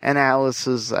 and Atlas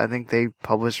is, I think they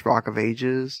published Rock of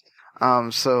Ages,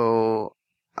 so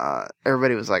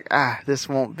everybody was like, this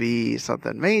won't be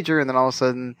something major, and then all of a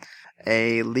sudden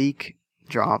a leak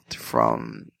dropped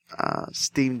from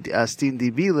Steam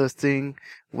DB listing,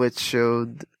 which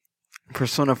showed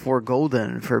Persona 4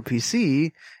 Golden for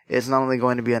PC is not only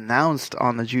going to be announced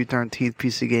on the June 13th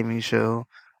PC Gaming Show,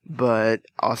 but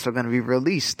also going to be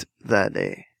released that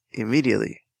day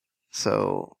immediately.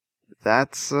 So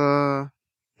that's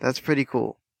pretty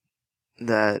cool.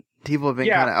 That people have been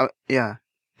kind of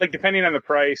Like, depending on the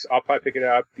price, I'll probably pick it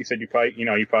up. You said you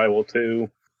probably will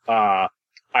too.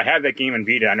 I had that game in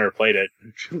Vita. I never played it,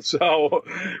 so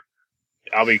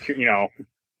I'll be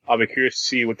curious to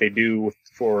see what they do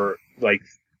for, like,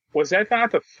 was that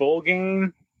not the full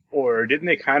game, or didn't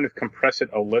they kind of compress it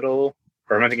a little?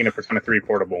 Or am I thinking of Persona 3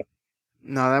 Portable?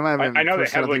 No, that might have been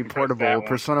Persona 3 Portable.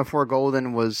 Persona 4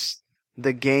 Golden was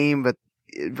the game, but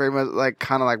very much like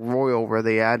kind of like Royal, where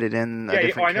they added in a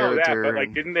different character. I know that, but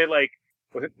like, didn't they, like,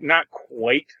 was it not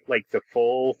quite like the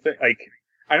full thing? Like,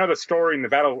 I know the story and the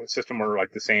battle system were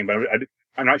like the same, but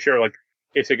I'm not sure, like,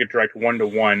 if they could direct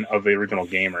 1-to-1 of the original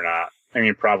game or not. I mean,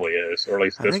 it probably is, or at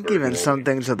least this. I think even some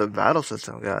things of the battle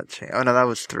system got changed. Oh no, that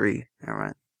was 3. All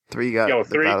right, 3 got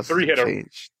the battle system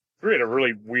changed. 3 had a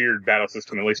really weird battle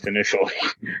system, at least initially.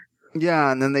 Yeah,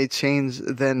 and then they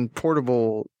changed. Then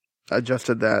Portable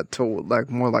adjusted that to like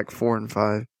more like 4 and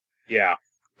 5. Yeah,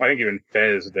 I think even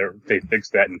Fez they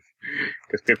fixed that in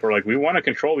Because people are like, we want to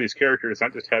control these characters,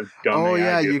 not just have dumb Oh AI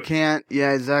yeah, do you it. can't.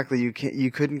 Yeah, exactly.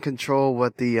 You couldn't control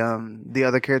what the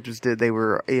other characters did. They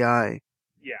were AI.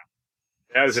 Yeah.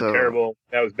 That was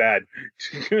that was bad.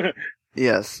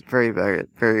 Yes, very bad.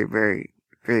 Very, very,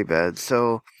 very bad.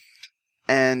 So,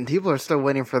 and people are still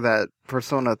waiting for that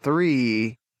Persona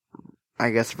 3,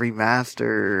 I guess, remaster.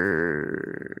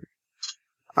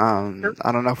 Sure.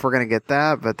 I don't know if we're gonna get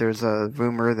that, but there's a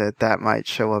rumor that might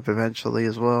show up eventually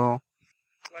as well.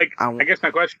 Like, I guess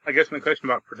my question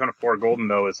about Persona 4 Golden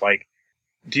though is like,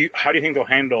 how do you think they'll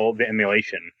handle the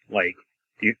emulation? Like,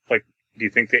 do you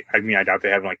think I doubt they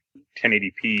have like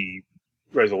 1080p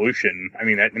resolution. I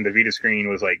mean, that in the Vita screen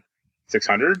was like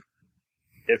 600,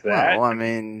 if that. Well, I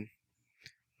mean,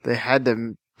 they had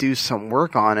to do some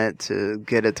work on it to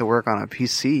get it to work on a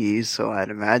PC, so I'd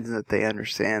imagine that they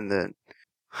understand that.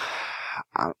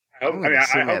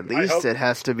 At least it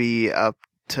has to be up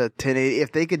to 1080.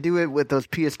 If they could do it with those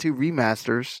PS2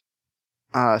 remasters,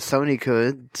 Sony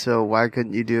could. So why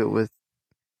couldn't you do it with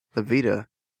the Vita?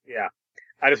 Yeah,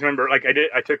 I just remember like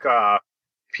I took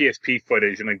PSP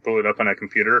footage and like blew it up on a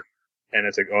computer, and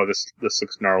it's like, oh, this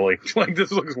looks gnarly. Like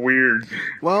this looks weird.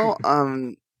 Well, I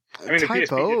mean,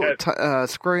 Type O,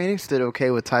 Square Enix did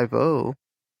okay with Type O.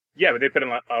 Yeah, but they put in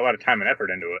a lot of time and effort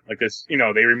into it. Like this, they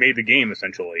remade the game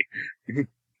essentially.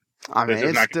 I mean,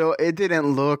 it didn't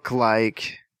look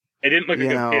like. It didn't look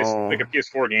like a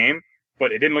PS4 game,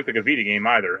 but it didn't look like a Vita game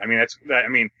either. I mean,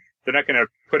 they're not going to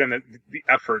put in the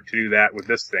effort to do that with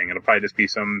this thing. It'll probably just be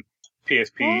some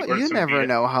PSP. Well, you never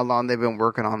know how long they've been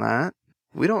working on that.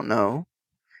 We don't know.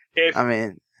 If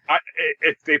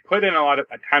they put in a lot of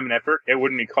time and effort, it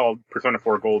wouldn't be called Persona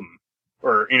 4 Golden.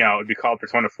 Or, it'd be called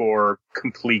Persona 4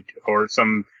 Complete, or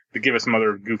to give us some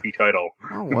other goofy title.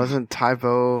 Oh, wasn't Type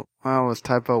O, was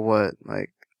Type O what, like,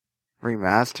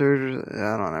 remastered?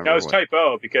 I don't know. That was Type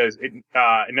O, because it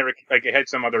never, like, it had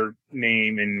some other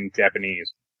name in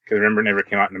Japanese. Because remember, it never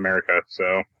came out in America,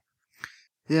 so.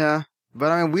 Yeah,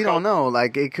 but I mean, we don't know.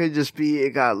 Like, it could just be,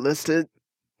 it got listed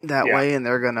that way, and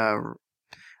they're gonna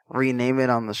rename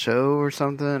it on the show or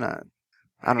something.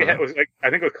 I don't know. It was I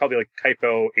think it was called the Type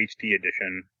O HD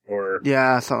edition, or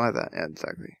something like that. Yeah,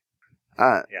 exactly.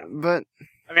 But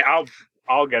I mean,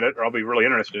 I'll get it, or I'll be really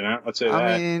interested in it. Let's say that.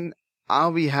 I mean,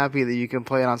 I'll be happy that you can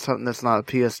play it on something that's not a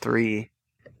PS3.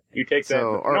 You take that.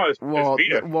 It's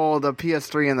Vita. The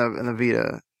PS3 and the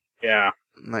Vita. Yeah.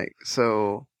 Like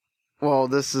so. Well,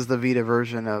 this is the Vita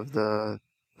version of the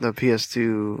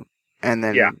PS2, and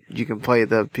then you can play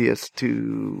the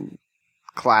PS2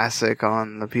 Classic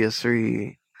on the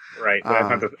PS3. Right,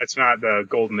 but it's not the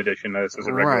Golden Edition. This is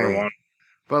a regular one.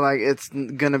 But like, it's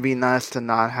gonna be nice to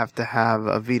not have to have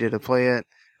a Vita to play it.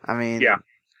 I mean,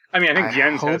 I think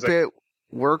Jens hope it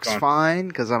works fine,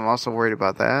 because I'm also worried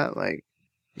about that. Like,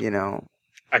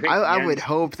 I would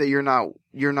hope that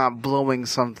you're not blowing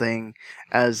something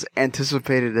as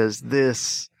anticipated as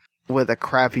this with a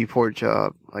crappy port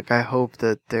job. Like, I hope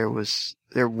that there was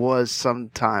some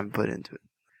time put into it.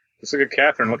 Just look at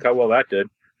Catherine. Look how well that did.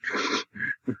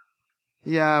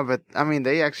 Yeah, but I mean,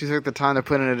 they actually took the time to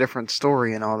put in a different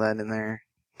story and all that in there.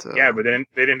 So. Yeah, but they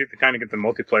didn't take the time to get the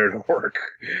multiplayer to work.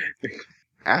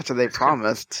 After they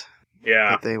promised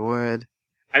that they would.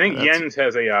 I think Jens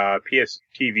has a PS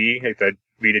TV, like the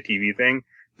Vita TV thing,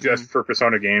 just for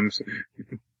Persona games.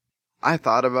 I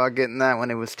thought about getting that when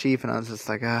it was cheap, and I was just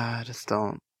like, I just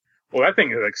don't. Well, that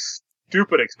thing is like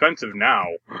stupid expensive now.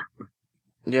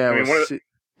 Yeah, I mean,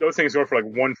 those things go for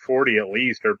like $140 at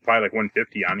least, or probably like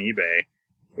 $150 on eBay,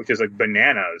 which is like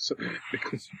bananas.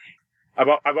 I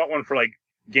bought one for like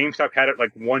GameStop had it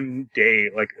like one day,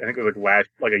 like I think it was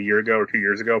like a year ago or 2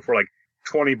 years ago for like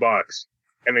 $20,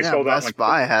 and they sold out. Best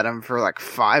Buy had them for like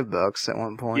 $5 at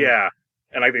one point. Yeah,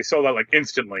 and like they sold out like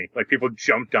instantly. Like people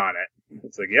jumped on it.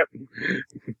 It's like, yep.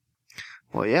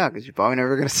 Well, yeah, because you're probably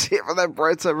never gonna see it for that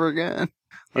price ever again.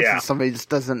 Unless somebody just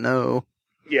doesn't know.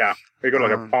 Yeah, they go to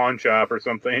like a pawn shop or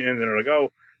something, and they're like,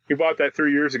 "Oh, you bought that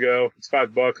 3 years ago. It's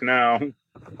 $5 now."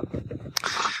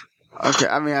 Okay,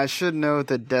 I mean, I should note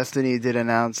that Destiny did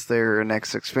announce their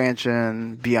next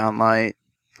expansion, Beyond Light.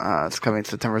 It's coming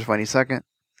September 22nd.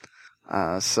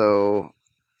 So,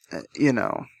 we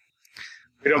don't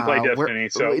play Destiny,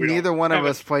 so neither one of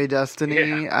us play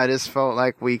Destiny. Yeah. I just felt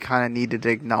like we kind of needed to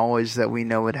acknowledge that we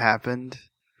know it happened.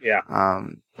 Yeah.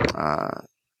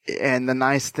 And the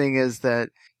nice thing is that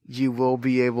you will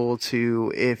be able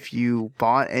to, if you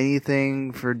bought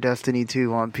anything for Destiny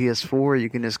 2 on PS4, you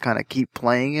can just kind of keep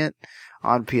playing it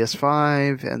on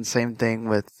PS5, and same thing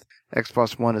with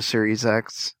Xbox One to Series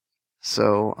X.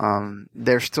 So,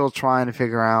 they're still trying to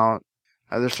figure out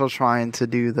They're still trying to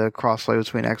do the crossplay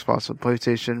between Xbox and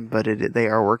PlayStation, but they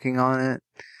are working on it.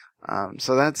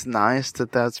 So that's nice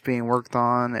that that's being worked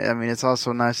on. I mean, it's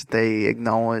also nice that they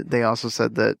acknowledge. They also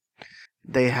said that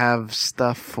they have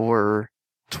stuff for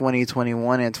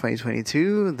 2021 and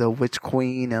 2022, The Witch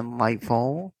Queen and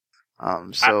Lightfall.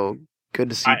 So good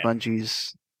to see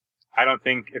Bungie's. I don't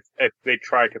think if they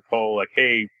try to pull like,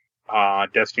 hey,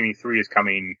 Destiny 3 is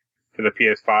coming to the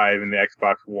PS5 and the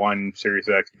Xbox One Series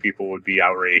X, people would be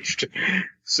outraged.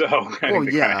 So, well,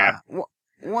 yeah.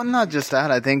 Well, not just that.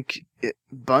 I think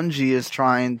Bungie is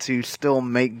trying to still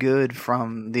make good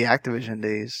from the Activision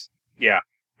days. Yeah,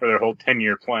 for their whole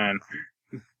 10-year plan.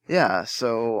 Yeah,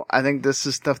 so I think this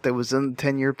is stuff that was in the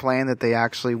 10-year plan that they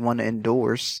actually want to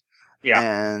endorse. Yeah.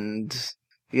 And,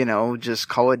 just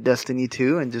call it Destiny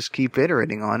 2 and just keep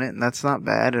iterating on it. And that's not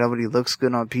bad. It already looks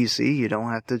good on PC. You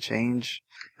don't have to change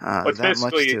that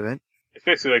much to it. It's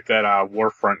basically like that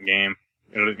Warfront game.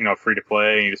 Free to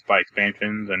play, and you just buy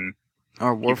expansions and...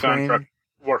 Or Warframe?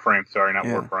 Warframe, sorry, not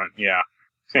Warfront. Yeah,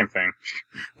 same thing.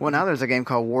 Well, now there's a game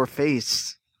called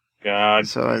Warface. God.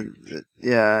 So,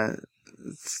 yeah,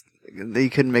 they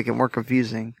couldn't make it more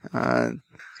confusing.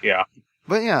 Yeah.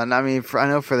 But yeah, I mean, I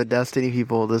know for the Destiny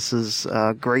people, this is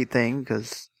a great thing,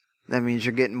 because that means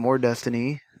you're getting more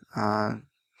Destiny. I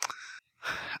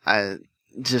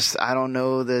don't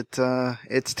know that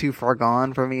it's too far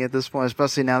gone for me at this point,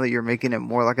 especially now that you're making it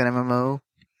more like an MMO.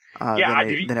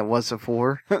 Than it was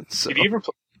before. So. Did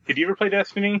you ever play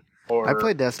Destiny? Or I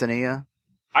played Destiny, yeah.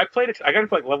 I played it. I got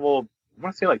to level, I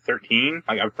want to say 13.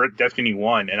 I've read Destiny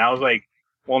 1, and I was like,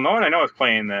 well, no one I know is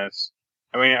playing this.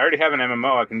 I mean, I already have an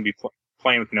MMO I can be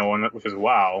playing with no one, which is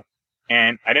WoW.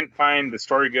 And I didn't find the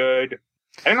story good.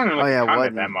 I didn't really like the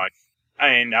content that much.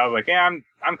 And I was like, yeah,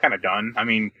 I'm kind of done. I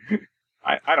mean,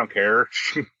 I don't care.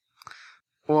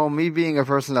 Well, me being a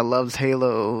person that loves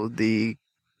Halo, the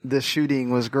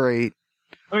shooting was great.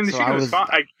 I mean, the shooting was fine.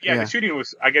 The shooting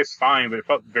was, I guess, fine, but it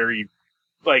felt very,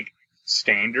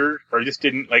 standard, or it just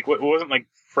didn't, it wasn't,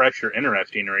 fresh or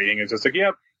interesting or anything. It was just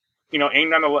yep, aim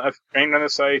on the left, aim on the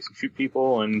sights, and shoot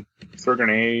people, and throw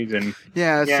grenades, and...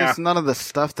 Yeah, it's just none of the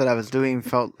stuff that I was doing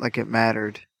felt like it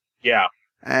mattered. Yeah.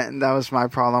 And that was my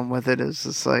problem with it, is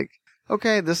just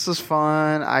okay, this is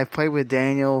fun. I played with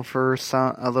Daniel for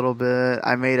a little bit.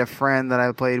 I made a friend that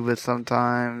I played with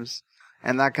sometimes.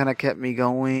 And that kind of kept me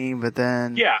going, but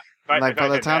then... Yeah. By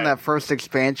the time that first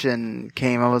expansion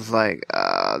came, I was like,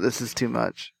 this is too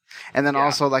much. And then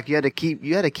also, you had to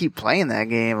keep playing that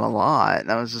game a lot.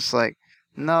 And I was just like,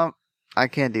 no, I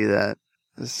can't do that.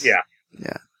 Yeah.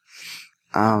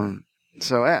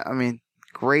 So, I mean,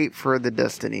 great for the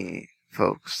Destiny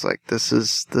folks. This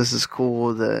is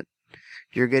cool that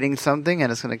you're getting something,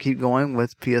 and it's going to keep going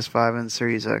with PS5 and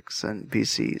Series X and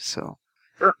PC, so...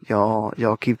 Sure.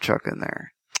 Y'all keep trucking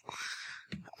there.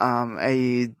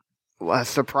 A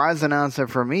surprise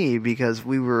announcement for me, because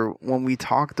when we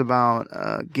talked about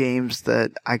games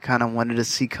that I kind of wanted to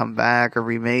see come back or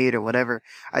remade or whatever,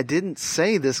 I didn't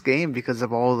say this game because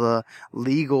of all the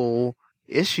legal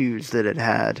issues that it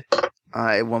had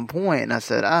at one point. And I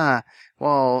said,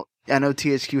 well, I know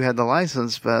THQ had the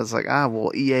license, but I was like,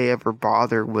 will EA ever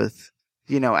bother with,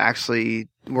 actually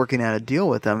working out a deal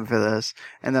with them for this?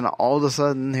 And then all of a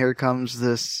sudden, here comes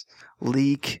this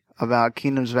leak about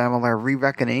Kingdoms of Amalur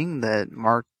Re-Reckoning that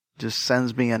Mark just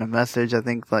sends me in a message, I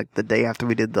think, the day after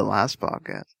we did the last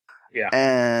podcast. Yeah.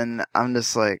 And I'm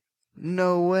just like,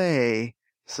 no way.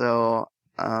 So,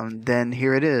 then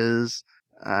here it is,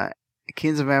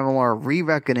 Kingdoms of Amalur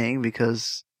Re-Reckoning,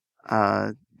 because,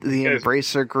 the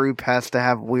Embracer Group has to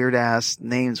have weird-ass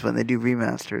names when they do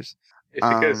remasters. It's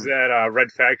because that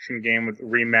Red Faction game with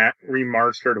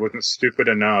remastered wasn't stupid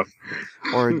enough.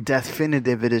 Or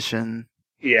Definitive Edition.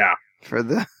 Yeah. For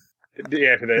the...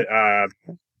 Yeah, for the...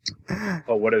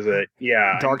 what is it?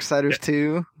 Yeah. Darksiders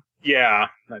 2? Yeah,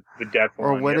 the Death one.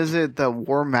 Or what is it? The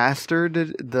War Mastered?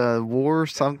 The War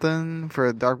something?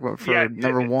 For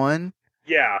number 1?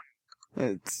 Yeah.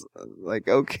 It's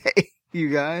okay, you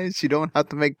guys, you don't have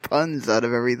to make puns out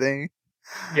of everything.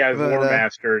 Yeah, it's War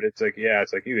Mastered. It's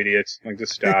you idiots.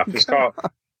 Just stop. Just call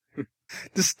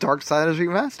Just Darksiders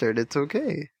Remastered. It's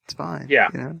okay. It's fine. Yeah.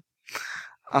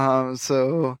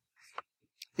 So,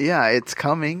 yeah, it's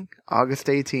coming August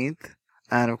 18th.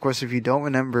 And of course, if you don't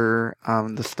remember,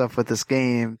 the stuff with this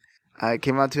game, it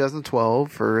came out in 2012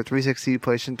 for 360,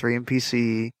 PlayStation 3, and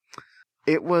PC.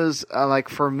 It was,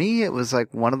 for me, it was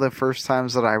one of the first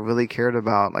times that I really cared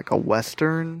about, a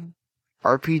Western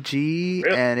RPG.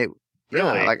 Really? And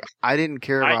Really? Yeah, I didn't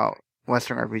care about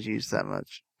Western RPGs that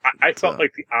much. I felt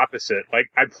like the opposite.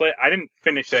 I didn't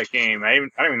finish that game. I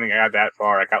don't even think I got that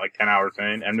far. I got 10 hours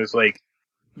in. I'm just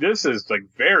this is like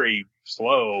very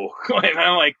slow. And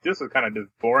I'm like, this is kind of just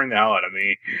boring the hell out of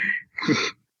me.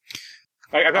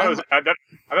 I thought it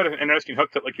was an interesting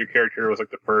hook that like your character was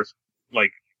like the first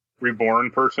like reborn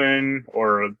person,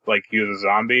 or like he was a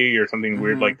zombie or something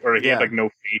weird, like, or he had like no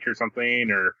fate or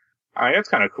something, or that's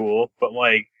kind of cool. But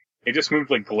like it just moved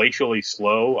like glacially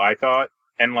slow, I thought,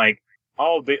 and like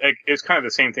all the like it's kind of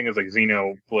the same thing as like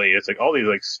Xenoblade. It's like all these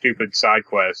like stupid side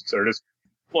quests are just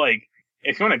like,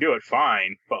 if you want to do it,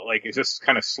 fine, but like it's just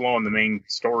kind of slowing the main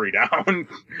story down.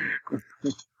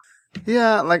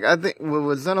 Yeah, like I think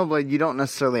with Xenoblade, you don't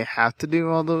necessarily have to do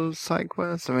all those side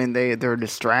quests. I mean, they're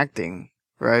distracting,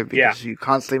 right? Because you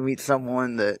constantly meet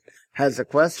someone that has a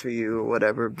quest for you or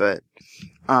whatever. But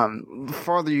the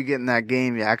farther you get in that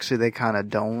game, they kind of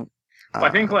don't. Well, I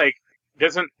think like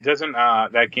doesn't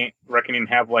that game Reckoning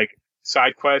have like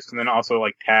side quests and then also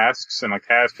like tasks, and like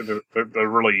tasks are the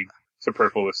really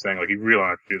superfluous thing. Like you really don't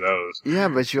have to do those. Yeah,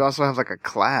 but you also have like a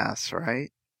class, right?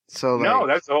 So like, no,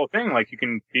 that's the whole thing. Like you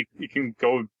can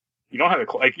go. You don't have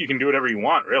to like you can do whatever you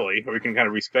want really, or you can kind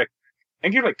of respect. I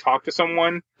think you like talk to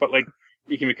someone, but like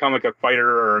you can become like a fighter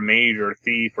or a mage or a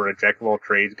thief or a jack of all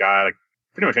trades guy, like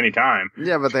pretty much any time.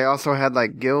 Yeah, but they also had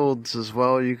like guilds as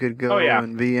well. You could go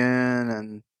and be in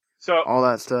and so all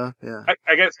that stuff. Yeah.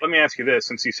 I guess let me ask you this: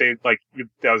 since you say like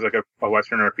that was like a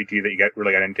Western RPG that you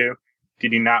really got into,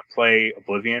 did you not play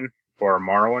Oblivion or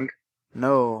Morrowind?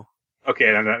 No.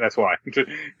 Okay, that's why.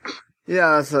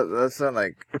 Yeah, that's not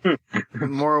like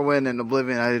Morrowind and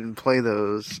Oblivion. I didn't play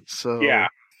those, so yeah.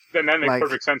 Then that makes like,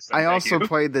 perfect sense. I also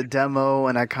played the demo,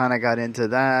 and I kind of got into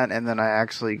that, and then I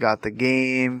actually got the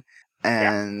game.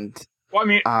 And well, I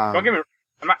mean, don't get me.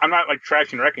 I'm not like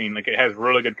trashing Reckoning. Like it has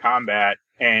really good combat,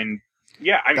 and I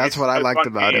mean, that's what I liked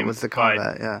about it was the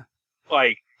combat. Yeah.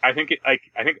 Like I think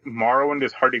Morrowind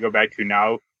is hard to go back to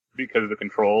now because of the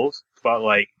controls, but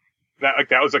like.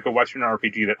 That was like a Western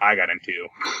RPG that I got into.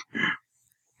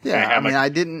 Yeah, I mean, I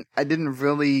didn't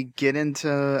really get into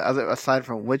aside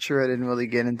from Witcher. I didn't really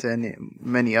get into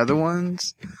many other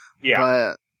ones. Yeah,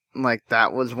 but like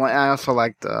that was one. I also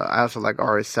like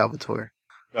R.A. Salvatore.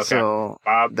 Okay. So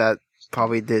that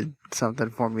probably did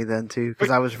something for me then too, because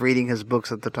I was reading his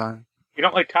books at the time. You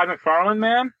don't like Todd McFarlane,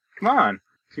 man? Come on.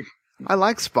 I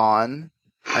like Spawn.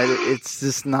 It's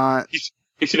just not.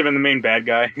 He should have been the main bad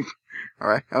guy. All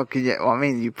right. Okay. Yeah. Well, I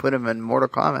mean, you put him in Mortal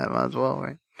Kombat, might as well,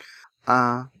 right?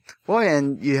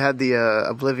 And you had the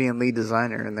Oblivion lead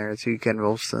designer in there too, Ken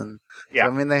Rolston. Yeah.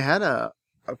 So, I mean, they had a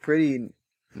pretty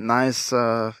nice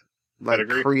like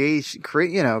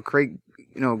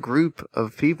group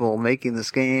of people making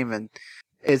this game, and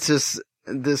it's just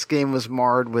this game was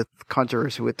marred with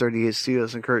controversy with 38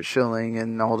 Studios and Kurt Schilling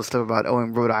and all the stuff about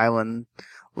owing Rhode Island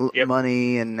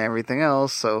money and everything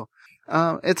else. So.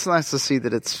 It's nice to see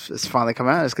that it's finally come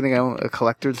out. It's going to get a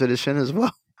collector's edition as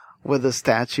well with a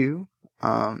statue,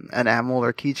 an amulet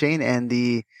or keychain, and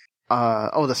the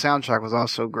soundtrack was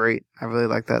also great. I really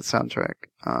like that soundtrack.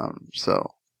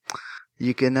 So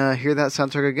you can hear that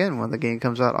soundtrack again when the game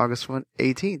comes out August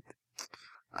 18th.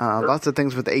 Lots of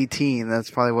things with 18. That's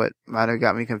probably what might have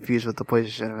got me confused with the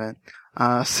PlayStation event.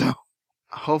 So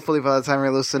hopefully by the time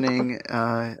you're listening,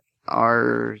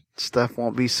 our stuff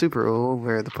won't be super old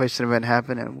where the PlayStation event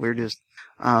happened and we're just,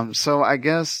 so I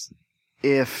guess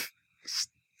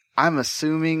I'm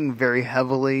assuming very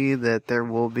heavily that there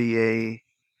will be a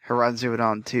Horizon Zero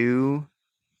Dawn 2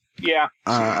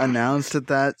 announced at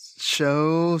that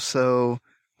show. So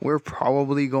we're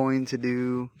probably going to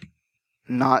do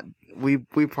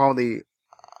we'll probably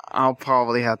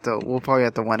have to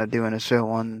wind up doing a show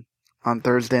on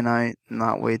Thursday night,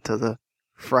 not wait till the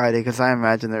Friday, because I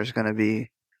imagine there's going to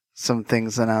be some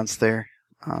things announced there.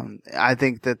 I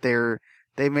think that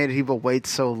they made people wait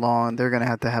so long, they're going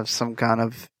to have some kind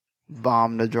of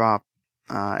bomb to drop.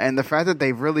 And the fact that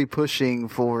they're really pushing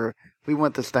for, we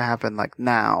want this to happen like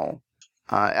now.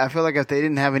 I feel like if they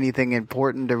didn't have anything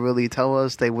important to really tell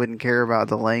us, they wouldn't care about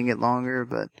delaying it longer.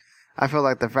 But I feel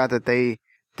like the fact that they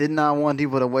did not want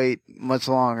people to wait much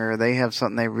longer, they have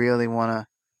something they really want to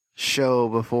show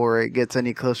before it gets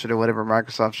any closer to whatever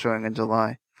Microsoft's showing in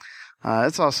July.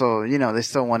 It's also, they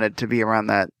still want it to be around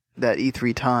that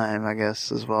E3 time, I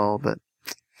guess, as well. But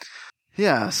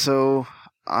yeah, so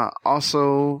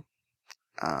also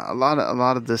a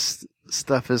lot of this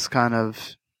stuff is kind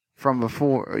of from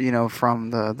before,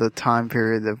 from the time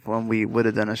period of when we would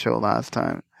have done a show last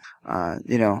time.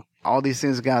 All these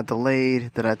things got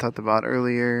delayed that I talked about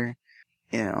earlier.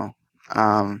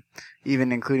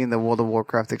 Even including the World of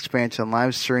Warcraft expansion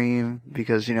live stream,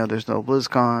 because, there's no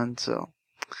BlizzCon. So,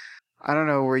 I don't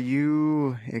know, were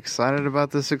you excited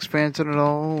about this expansion at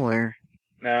all, or?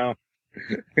 No.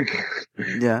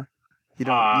 Yeah. You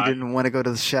didn't want to go to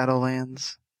the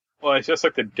Shadowlands? Well, it's just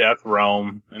like the Death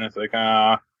Realm, and it's like,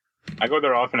 I go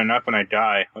there often enough when I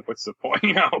die. Like, what's the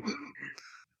point,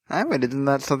 I mean, isn't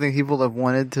that something people have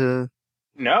wanted to...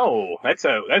 No, that's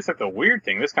like the weird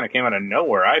thing. This kind of came out of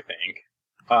nowhere, I think.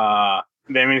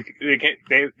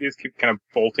 They just keep kind of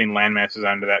bolting landmasses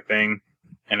onto that thing,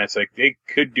 and it's like they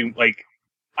could do like,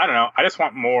 I don't know. I just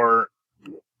want more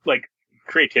like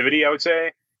creativity, I would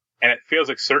say, and it feels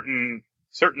like certain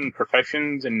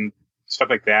professions and stuff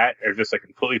like that are just like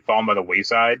completely fallen by the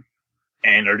wayside,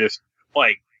 and are just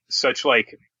like such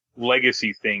like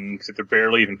legacy things that they're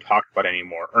barely even talked about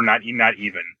anymore, or not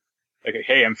even. Like,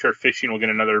 hey, I'm sure fishing will get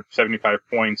another 75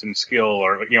 points in skill,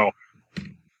 or,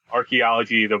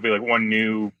 archaeology, there'll be like one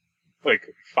new,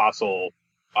 like, fossil,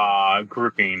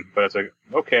 grouping, but it's like,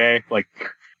 okay, like,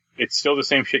 it's still the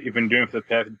same shit you've been doing for the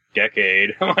past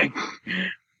decade. Like,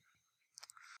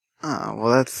 oh,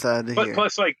 well, that's sad to hear.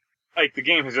 Plus, like, the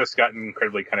game has just gotten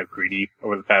incredibly kind of greedy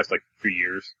over the past, like, few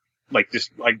years. Like,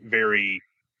 just, like,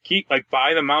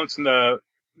 buy the mounts in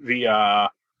the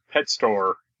pet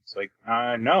store. It's like,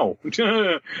 no.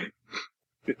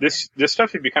 This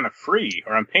stuff should be kind of free,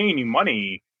 or I'm paying you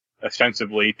money,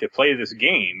 ostensibly, to play this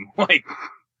game. Like,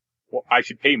 well, I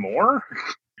should pay more?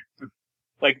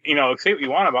 Like, say what you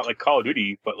want about, like, Call of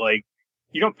Duty, but, like,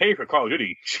 you don't pay for Call of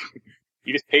Duty.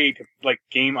 You just pay to, like,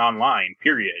 game online,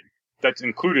 period. That's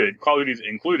included. Call of Duty's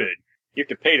included. You have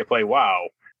to pay to play WoW.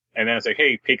 And then it's like,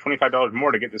 hey, pay $25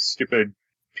 more to get this stupid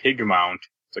pig mount.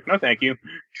 It's like, no, thank you.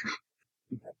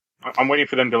 I'm waiting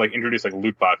for them to like introduce like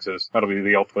loot boxes. That'll be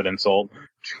the ultimate insult.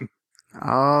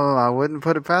 Oh, I wouldn't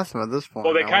put it past them at this point.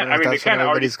 Well, they kind. I mean, they kind of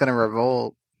everybody's going to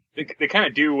revolt. They kind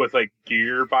of do with like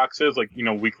gear boxes, like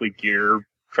weekly gear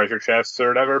treasure chests or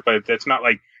whatever. But it's not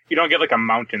like you don't get like a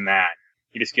mount in that.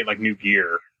 You just get like new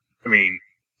gear. I mean,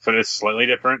 so it's slightly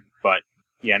different, but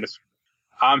yeah,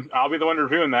 I'll be the one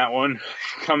reviewing that one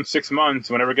come 6 months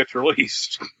whenever it gets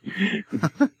released.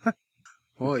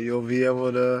 Well, you'll be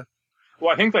able to.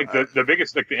 Well, I think like the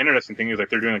biggest, like the interesting thing is like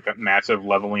they're doing like a massive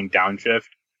leveling downshift.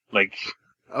 Like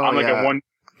I'm like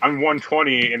I'm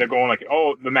 120 and they're going like,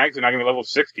 oh, the mags are not gonna be level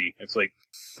 60. It's like,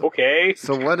 okay.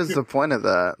 So what is the point of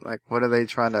that? Like, what are they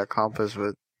trying to accomplish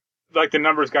with? Like the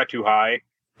numbers got too high.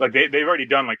 Like they've already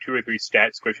done like 2 or 3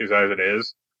 stat squishes as it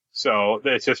is. So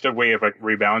it's just a way of like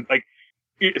rebalance. Like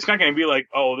it's not gonna be like,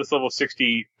 oh, this old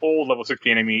level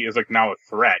 60 enemy is like now a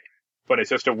threat. But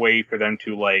it's just a way for them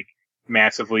to like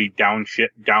massively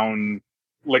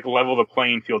like level the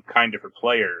playing field kind of for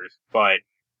players,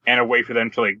 and a way for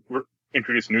them to like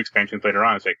introduce new expansions later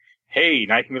on. It's like, hey,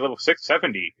 now you can be level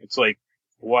 670. It's like,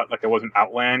 what? Like I wasn't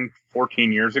Outland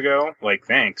 14 years ago? Like,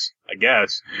 thanks, I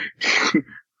guess.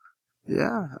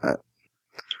 Yeah.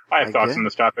 I have thoughts on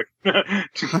this topic.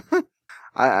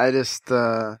 I just,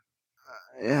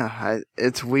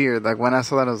 it's weird. Like when I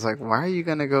saw that, I was like, why are you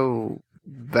gonna go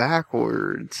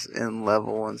backwards in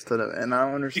level instead of, and I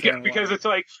don't understand because it's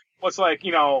like, what's like,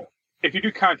 if you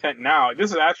do content now,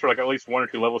 this is asked for like at least 1 or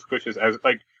 2 level squishes as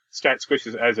like stat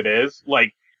squishes as it is.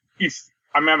 Like,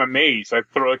 I'm amazed. I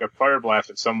throw like a fire blast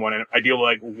at someone and I deal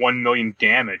like 1 million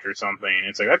damage or something.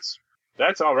 It's like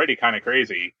that's already kind of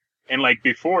crazy. And like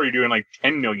before you're doing like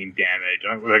 10 million damage,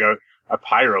 like a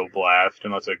pyro blast,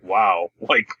 and it's like, wow,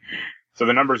 like, so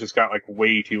the numbers just got like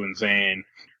way too insane.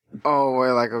 Oh,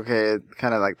 where like, okay, it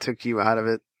kind of like took you out of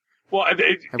it. Well,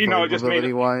 it just made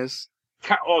it wise.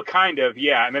 Well, kind of,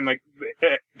 yeah. And then like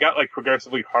it got like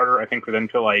progressively harder, I think, for them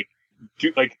to like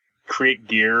do like create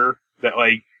gear that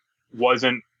like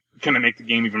wasn't gonna make the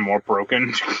game even more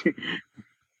broken.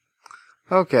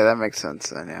 Okay, that makes sense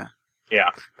then, yeah. Yeah.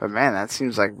 But man, that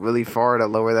seems like really far to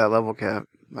lower that level cap.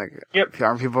 Like, yep.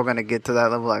 Aren't people going to get to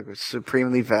that level like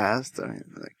supremely fast? I mean,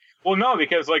 like, well, no,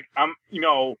 because like I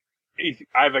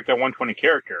have like that 120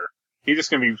 character. He's just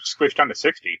gonna be squished down to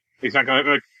 60. He's not gonna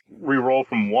like re-roll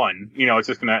from 1. It's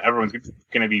just everyone's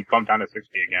gonna be bumped down to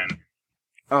 60 again.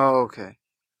 Oh, okay.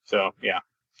 So yeah,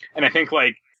 and I think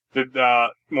like the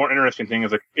more interesting thing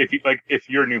is like if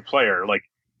you're a new player, like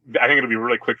I think it'll be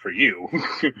really quick for you.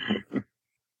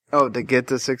 Oh, to get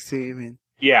to 60, you mean?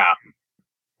 Yeah.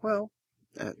 Well,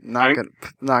 not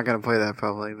gonna play that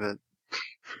probably, but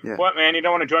yeah. What, man? You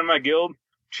don't want to join my guild?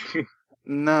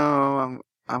 No,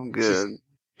 I'm good.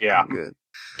 Yeah. I'm good.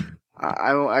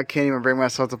 I can't even bring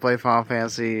myself to play Final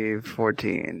Fantasy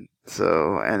 14.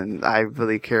 So, and I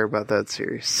really care about that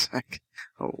series. Like,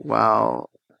 wow.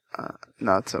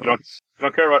 Not so much. You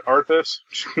don't care about Arthas?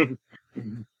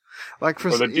 Like,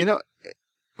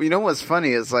 you know what's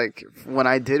funny is, like, when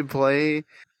I did play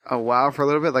a while for a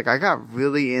little bit. Like, I got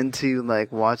really into,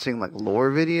 like, watching, like,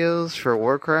 lore videos for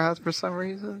Warcraft for some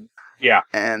reason. Yeah.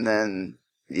 And then,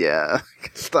 yeah,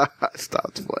 stopped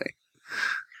playing.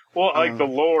 Well, like, the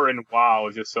lore in WoW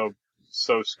is just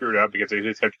so screwed up because they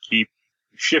just have to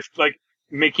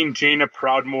making Jaina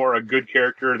Proudmoore a good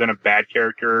character, then a bad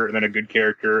character, and then a good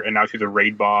character, and now she's a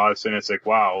raid boss, and it's like,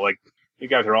 wow, like, you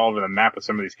guys are all over the map with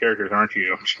some of these characters, aren't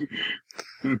you?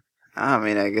 I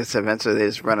mean, I guess eventually they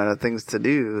just run out of things to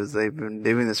do, as they've been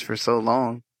doing this for so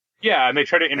long. Yeah, and they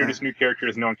try to introduce new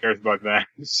characters, no one cares about that.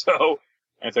 So,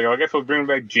 it's like, I guess we'll bring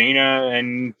back Jaina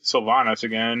and Sylvanas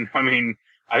again. I mean,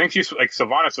 I think she's, like,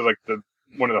 Sylvanas is, like,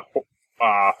 one of the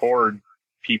Horde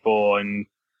people, and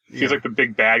she's like the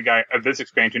big bad guy of this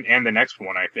expansion and the next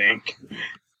one, I think.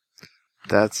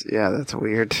 That's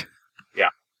weird. Yeah.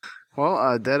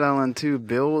 Well, Dead Island 2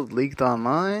 build leaked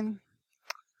online.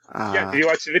 Yeah, did you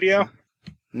watch the video?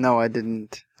 No, I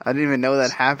didn't. I didn't even know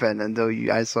that happened until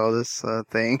I saw this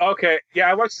thing. Okay, yeah,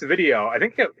 I watched the video. I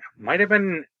think it might have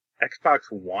been Xbox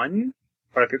One,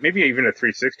 or maybe even a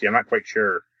 360. I'm not quite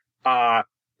sure.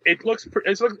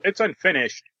 It's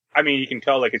unfinished. I mean, you can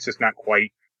tell like it's just not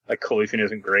quite. Like, collision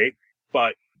isn't great,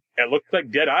 but it looked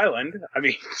like Dead Island. I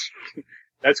mean,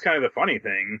 that's kind of the funny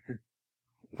thing.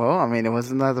 Well, I mean,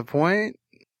 wasn't that the point?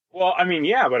 Well, I mean,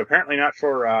 yeah, but apparently not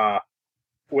for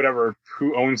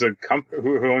who owns the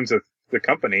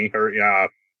company or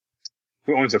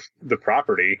who owns the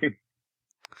property.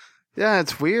 Yeah,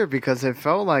 it's weird because it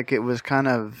felt like it was kind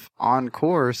of on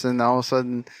course, and all of a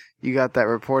sudden you got that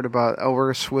report about, oh,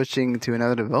 we're switching to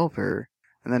another developer,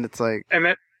 and then it's like, and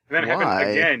then it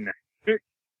happened again.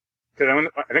 Because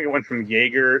I think it went from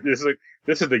Jaeger. This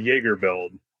is the Jaeger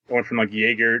build. It went from like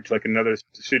Jaeger to like another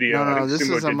studio. No, this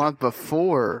is a month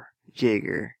before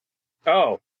Jaeger.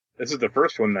 Oh, this is the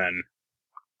first one then.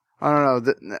 I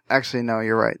don't know. Actually, no,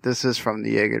 you're right. This is from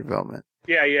the Jaeger development.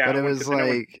 Yeah. But it was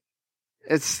like,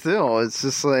 it's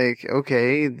just like,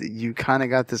 okay, you kind of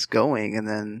got this going, and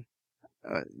then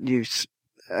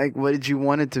what did you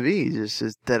want it to be? Just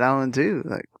Dead Island 2,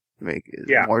 like. Make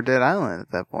more Dead Island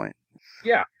at that point.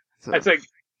 Yeah. So. It's like,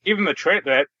 even that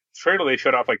trailer they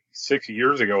shut off like 6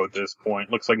 years ago at this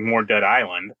point looks like more Dead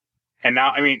Island. And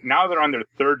now they're on their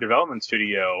third development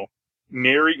studio,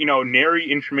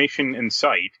 nary information in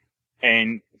sight.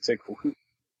 And it's like,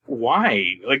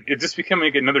 why? Like, is this becoming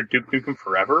like another Duke Nukem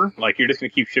Forever? Like, you're just going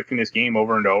to keep shifting this game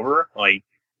over and over? Like,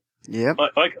 yep.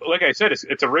 Like I said,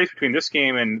 it's a race between this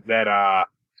game and that,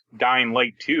 Dying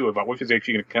Light 2 about which is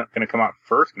actually going to come out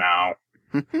first now.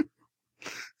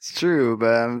 It's true,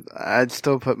 but I'd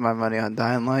still put my money on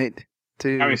Dying Light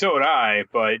 2. I mean, so would I,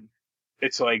 but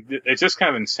it's like, it's just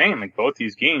kind of insane. Like, both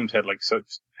these games had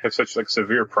such like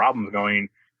severe problems going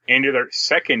into their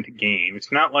second game.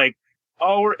 It's not like,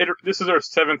 oh, this is our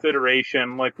 7th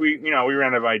iteration. Like, we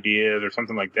ran out of ideas or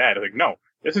something like that. It's like, no,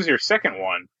 this is your second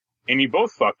one, and you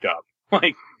both fucked up.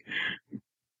 Like,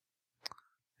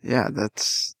 yeah,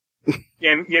 that's.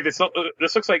 Yeah, this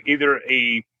looks like either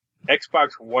a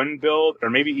Xbox One build or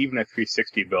maybe even a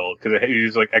 360 build because it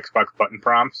uses like Xbox button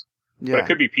prompts. Yeah. But it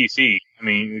could be PC. I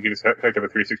mean, you could just hook up a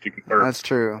 360 or that's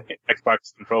true.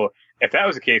 Xbox controller. If that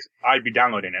was the case, I'd be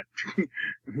downloading it.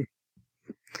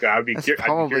 It's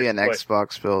probably an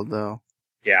Xbox build though.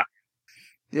 Yeah.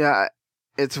 Yeah,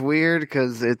 it's weird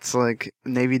because it's like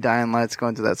maybe Dying Light's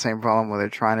going through that same problem where they're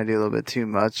trying to do a little bit too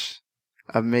much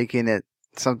of making it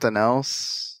something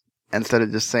else. Instead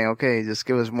of just saying, okay, just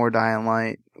give us more Dying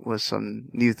Light with some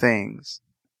new things,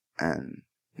 and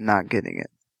not getting it.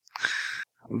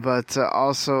 But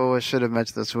also, I should have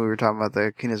mentioned this when we were talking about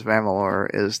the Kingdoms of Amalur,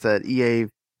 is that EA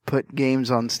put games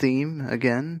on Steam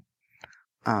again.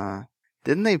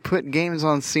 Didn't they put games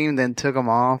on Steam, then took them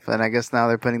off, and I guess now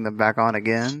they're putting them back on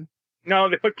again? No,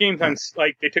 they put games on,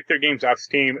 like, they took their games off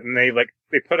Steam, and they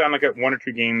put on, like, 1 or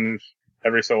 2 games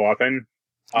every so often.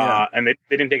 And they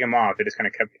didn't take them off. They just kind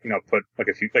of kept, put like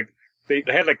a few, like they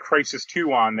had like Crysis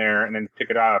 2 on there and then took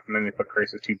it off and then they put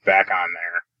Crysis 2 back on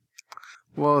there.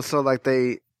 Well, so like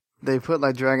they put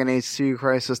like Dragon Age 2,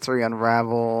 Crysis 3,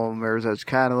 Unravel, Mirror's Edge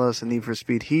Catalyst, and Need for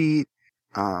Speed Heat.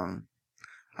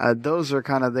 Those are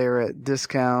kind of there at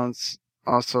discounts.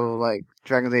 Also, like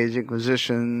Dragon Age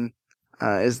Inquisition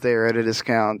is there at a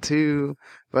discount too.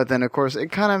 But then, of course,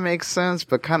 it kind of makes sense,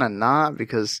 but kind of not,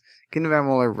 because Kingdom of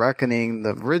Amalur Reckoning,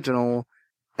 the original,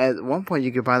 at one point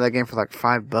you could buy that game for like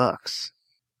 $5.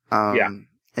 Yeah.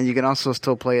 And you can also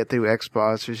still play it through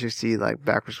Xbox 360, like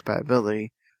backwards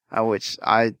compatibility, which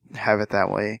I have it that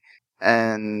way.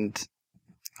 And,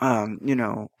 and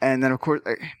then of course,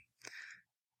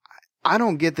 I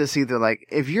don't get this either. Like,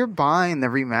 if you're buying the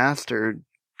remastered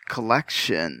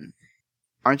collection,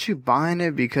 aren't you buying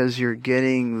it because you're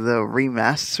getting the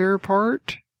remaster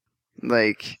part?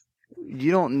 Like,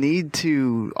 you don't need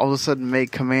to all of a sudden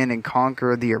make Command and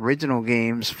Conquer the original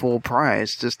games full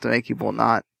price just to make people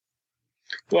not.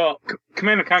 Well,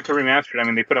 Command and Conquer Remastered, I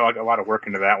mean, they put a lot of work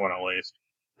into that one at least.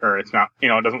 Or it's not,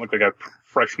 it doesn't look like a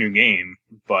fresh new game,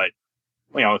 but,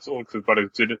 it looks about as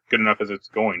good enough as it's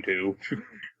going to.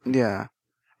 Yeah.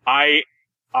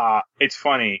 It's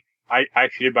funny. I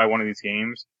actually did buy one of these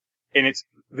games, and it's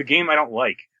the game I don't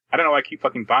like. I don't know why I keep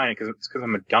fucking buying it, because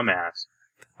I'm a dumbass.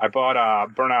 I bought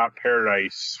Burnout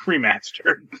Paradise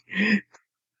Remastered.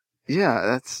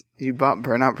 Yeah, you bought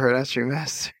Burnout Paradise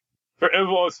Remastered.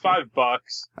 Well, it's $5.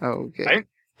 Oh, okay.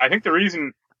 I think the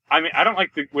reason, I don't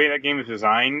like the way that game is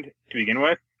designed to begin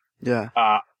with. Yeah.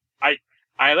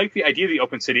 I like the idea of the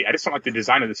open city. I just don't like the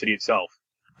design of the city itself.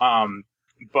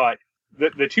 But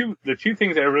the two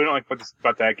things that I really don't like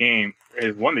about that game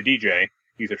is, one, the DJ.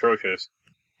 He's atrocious.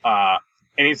 And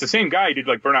he's the same guy who did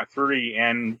like Burnout 3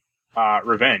 and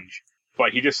Revenge,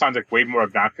 but he just sounds like way more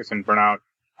obnoxious than Burnout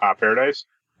Paradise.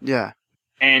 Yeah.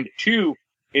 And two,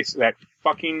 it's that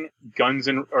fucking Guns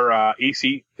N'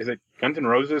 Roses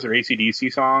or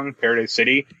AC/DC song, Paradise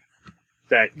City,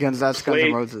 that's Guns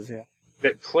N' Roses, yeah.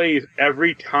 That plays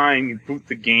every time you boot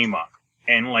the game up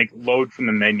and like load from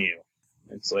the menu.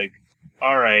 It's like,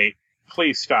 all right,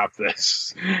 please stop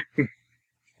this.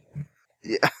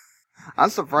 Yeah,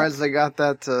 I'm surprised they got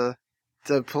that to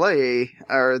play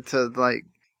or to like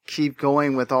keep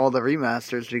going with all the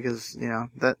remasters, because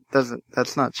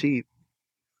that's not cheap.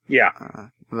 Yeah,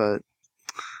 but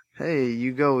hey,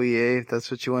 you go, EA, if that's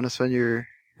what you want to spend your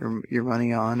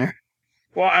money on.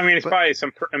 Well, I mean, it's probably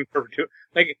some perpetuity.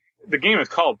 Like, the game is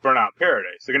called Burnout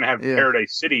Paradise. They're gonna have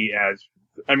Paradise City as.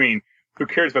 I mean, who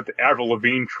cares about the Avril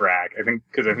Lavigne track?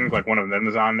 because I think like one of them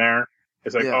is on there.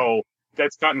 It's like, oh,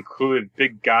 that's not included.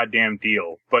 Big goddamn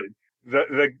deal. But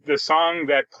the song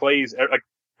that plays, like,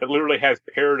 that literally has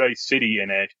Paradise City in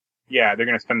it. Yeah, they're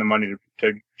gonna spend the money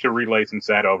to relicense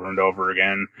that over and over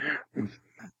again.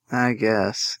 I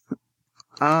guess.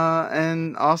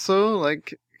 And also,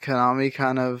 like, Konami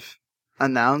kind of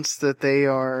announced that they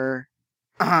are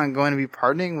going to be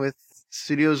partnering with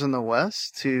studios in the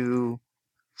West to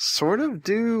sort of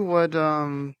do what,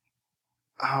 oh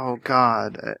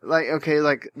god,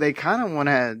 they kind of want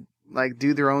to, like,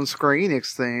 do their own Square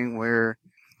Enix thing where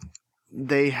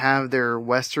they have their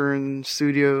Western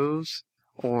studios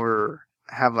or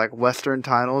have, like, Western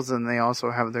titles, and they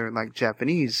also have their, like,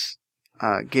 Japanese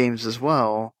games as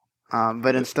well.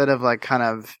 But instead of, like, kind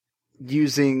of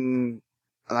using,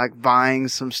 like, buying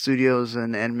some studios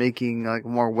and making, like,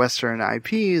 more Western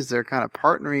IPs, they're kind of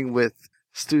partnering with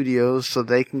studios so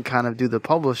they can kind of do the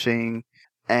publishing,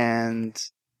 and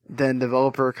then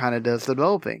developer kind of does the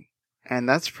developing. And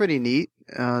that's pretty neat,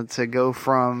 to go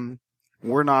from,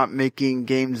 we're not making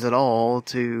games at all,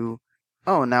 to,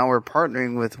 oh, now we're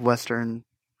partnering with Western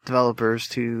developers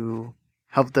to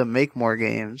help them make more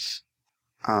games.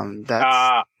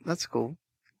 That's cool.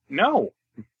 No,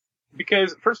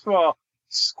 because first of all,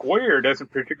 Square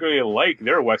doesn't particularly like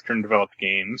their Western developed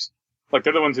games. Like,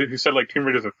 they're the ones who said like Tomb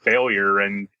Raider's a failure,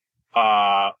 and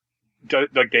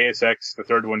like Deus Ex, the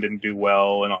third one didn't do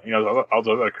well, and all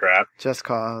the other crap. Just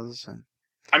Cause.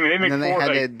 I mean, they made. And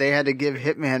then they had to give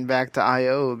Hitman back to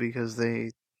IO because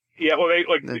they. Yeah, well, they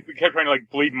kept trying to like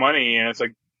bleed money, and it's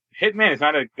like, Hitman is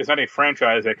not a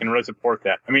franchise that can really support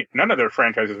that. I mean, none of their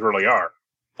franchises really are.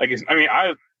 Like,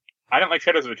 I don't like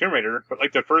Shadows of the Tomb Raider, but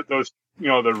like the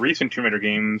recent Tomb Raider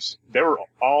games, they were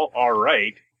all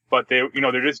alright, but they're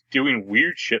just doing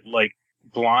weird shit like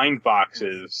blind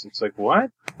boxes. It's like, what?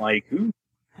 Like, who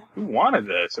wanted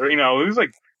this? Or, who's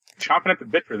like chomping at the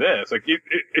bit for this? Like,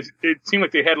 it seemed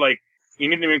like they had like, you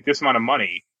need to make this amount of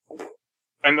money.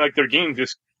 And like their game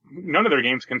none of their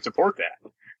games can support that.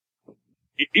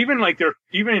 Even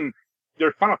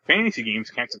their Final Fantasy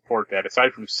games can't support that,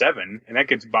 aside from 7, and that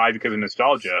gets by because of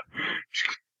nostalgia.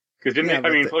 Because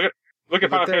look at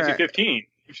Final Fantasy 15.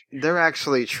 They're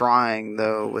actually trying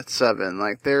though with 7.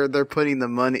 Like, they're putting the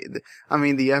money. I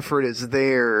mean, the effort is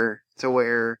there to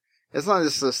where it's not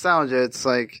just nostalgia. It's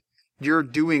like you're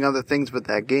doing other things with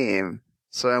that game.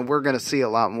 So, and we're gonna see a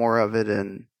lot more of it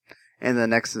in the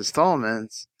next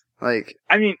installments. Like,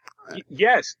 I mean,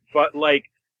 yes, but like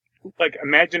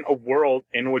imagine a world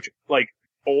in which like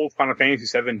old Final Fantasy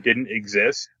 7 didn't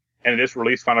exist, and it just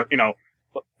released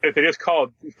if they just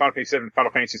called Final Fantasy 7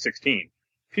 Final Fantasy 16.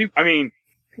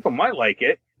 People might like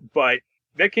it, but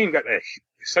that game got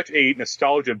such a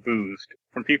nostalgia boost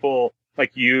from people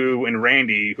like you and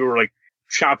Randy who were like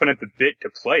chomping at the bit to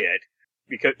play it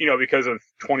because of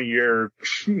 20-year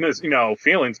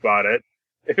feelings about it.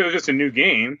 if it was just a new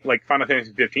game, like Final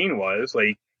Fantasy 15 was,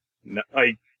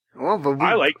 well, but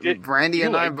I liked it. Brandy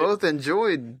and I both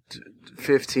enjoyed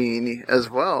 15 as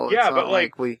well. Yeah,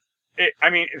 it's but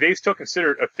they still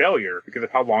consider it a failure because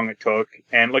of how long it took,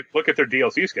 and look at their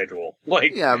DLC schedule.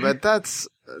 Yeah, but that's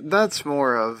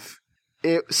more of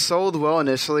it sold well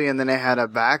initially, and then it had a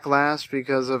backlash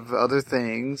because of other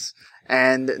things,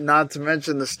 and not to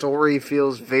mention the story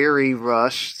feels very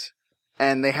rushed,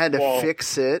 and they had to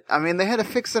fix it. I mean, they had to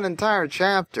fix an entire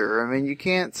chapter. I mean, you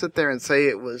can't sit there and say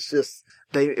it was just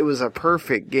it was a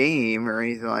perfect game or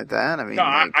anything like that. I mean, no,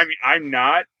 I'm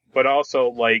not, but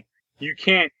also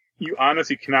you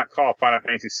honestly cannot call Final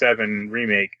Fantasy VII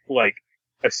Remake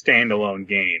a standalone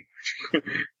game.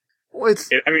 Well, it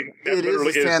is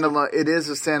a standalone. It is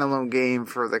a standalone game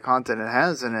for the content it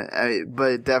has in it,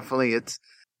 but definitely it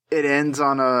ends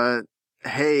on a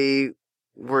hey,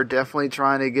 we're definitely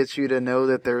trying to get you to know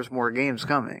that there's more games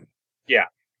coming. Yeah,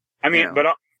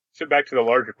 but so back to the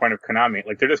larger point of Konami,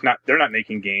 they're not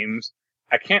making games.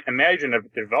 I can't imagine a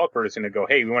developer is going to go,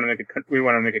 hey, we want to make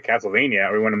a Castlevania,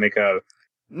 or we want to make a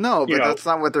no, but that's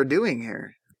not what they're doing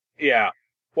here. Yeah,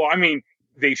 well,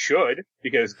 they should,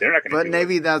 because they're not going to. But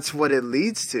maybe that's what it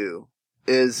leads to,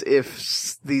 is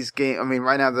if these games. I mean,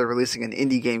 right now they're releasing an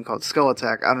indie game called Skull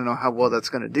Attack. I don't know how well that's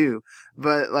going to do,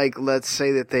 but let's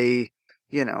say that they,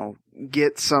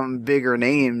 get some bigger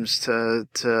names to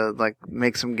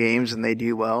make some games and they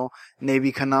do well.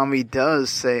 Maybe Konami does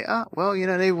say,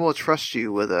 maybe we'll trust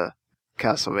you with a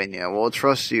Castlevania. We'll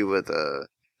trust you with a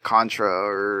Contra,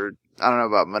 or I don't know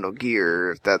about Metal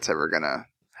Gear, if that's ever gonna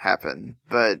happen,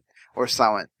 or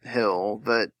Silent Hill,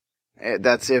 but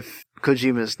that's if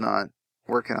Kojima's not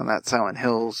working on that Silent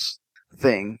Hills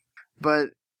thing.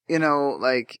 But, I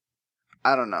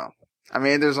don't know. I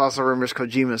mean, there's also rumors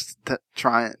Kojima's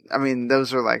trying. I mean,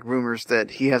 those are rumors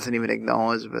that he hasn't even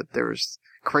acknowledged, but there was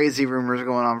crazy rumors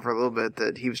going on for a little bit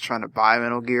that he was trying to buy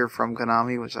Metal Gear from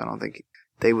Konami, which I don't think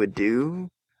they would do,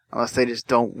 unless they just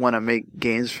don't want to make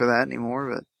games for that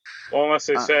anymore. But unless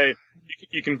they say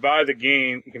you can buy the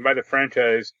game, you can buy the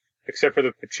franchise, except for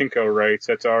the pachinko rights,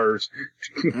 that's ours.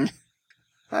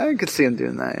 I could see him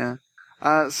doing that, yeah.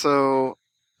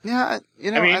 Yeah,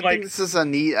 I think this is a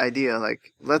neat idea.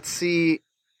 Let's see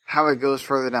how it goes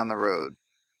further down the road.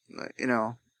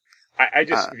 I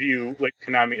just view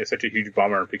Konami as such a huge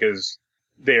bummer, because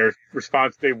they were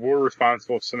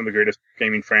responsible for some of the greatest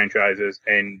gaming franchises,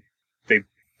 and they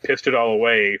pissed it all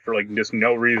away for just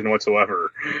no reason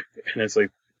whatsoever. And it's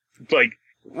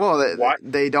well,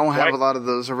 they don't have a lot of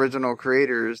those original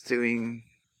creators doing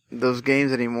those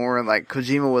games anymore, and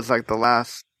Kojima was the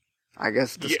last, I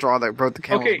guess, the straw that broke the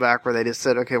camel's back, where they just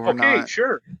said, okay, we're not. Okay,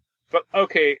 sure. But,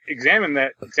 examine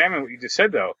what you just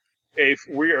said, though. If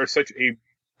we are such a,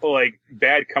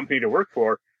 bad company to work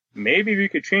for, maybe we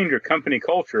could change our company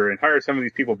culture and hire some of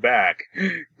these people back.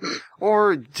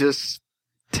 Or just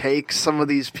take some of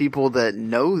these people that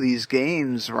know these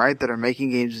games, right, that are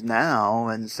making games now,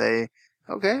 and say,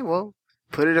 okay, well,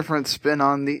 put a different spin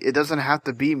on it doesn't have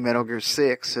to be Metal Gear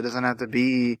 6. It doesn't have to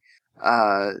be,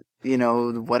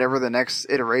 whatever the next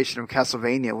iteration of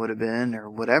Castlevania would have been, or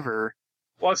whatever.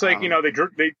 Well, it's they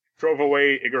drove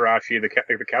away Igarashi, the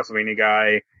Castlevania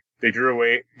guy. They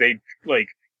drew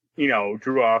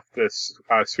off this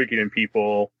Suikoden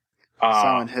people.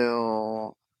 Silent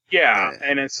Hill. Yeah,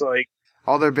 and it's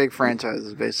all their big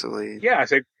franchises, basically. Yeah,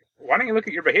 it's why don't you look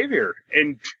at your behavior?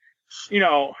 And,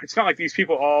 it's not like these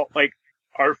people all,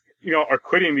 are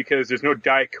quitting because there's no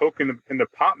Diet Coke in the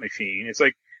pop machine. It's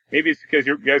maybe it's because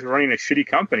you guys are running a shitty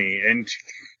company, and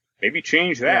maybe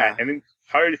change that, and then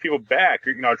hire these people back,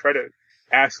 or, try to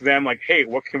ask them, hey,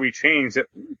 what can we change that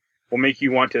will make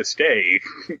you want to stay?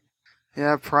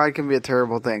 Yeah, pride can be a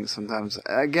terrible thing sometimes.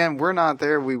 Again, we're not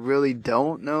there. We really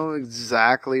don't know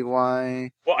exactly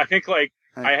why. Well, I think, I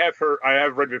have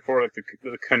read before,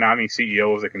 the Konami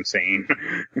CEO was, insane.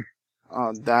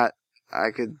 That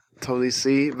I could totally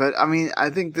see. But, I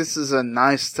think this is a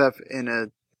nice step in a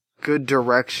good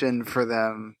direction for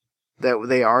them, that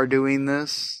they are doing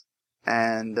this,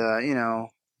 and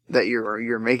that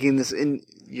you're making this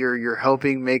you're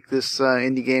helping make this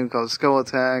indie game called Skull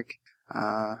Attack.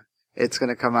 It's going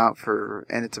to come out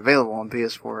and it's available on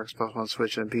PS4, Xbox One,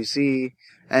 Switch, and PC,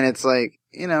 and it's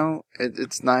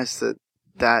it's nice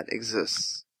that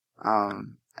exists,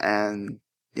 and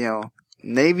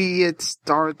maybe it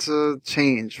starts to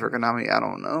change for Konami. I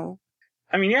don't know.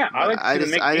 I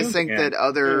just think that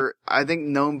I think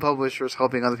known publishers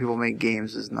helping other people make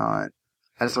games is not.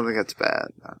 I just don't think that's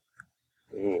bad.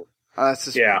 Ooh. That's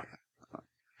just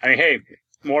hey,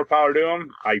 more power to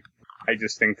them. I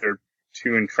just think they're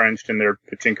too entrenched in their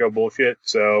pachinko bullshit.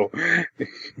 So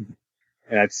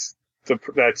that's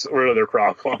really their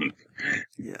problem.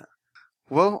 Yeah.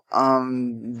 Well,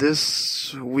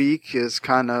 this week is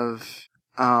kind of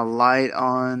light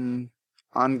on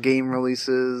game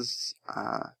releases.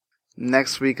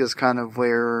 Next week is kind of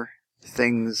where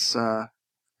things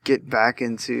get back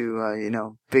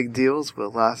into big deals,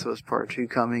 with Last of Us Part 2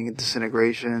 coming and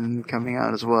Disintegration coming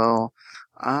out as well.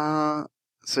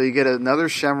 So you get another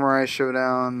Samurai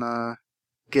Showdown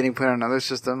getting put on another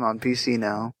system on PC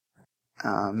now.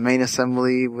 Main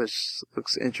Assembly, which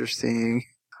looks interesting.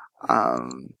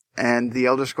 And the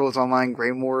Elder Scrolls Online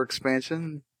Greymoor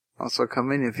expansion also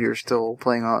coming if you're still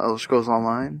playing Elder Scrolls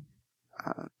Online.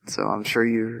 So I'm sure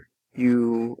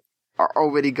you are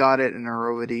already got it and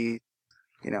are already,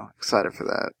 excited for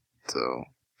that. So,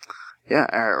 yeah,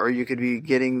 or you could be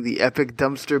getting the Epic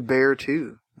Dumpster Bear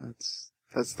 2.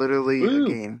 That's literally a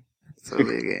game. It's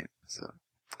literally a game. So,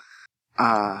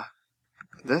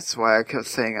 that's why I kept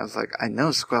saying, I was like, I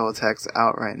know Squall Attack's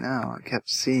out right now. I kept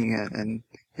seeing it, and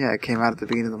yeah, it came out at the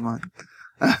beginning of the month.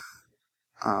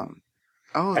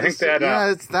 It's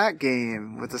that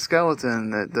game with the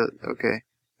skeleton. Okay,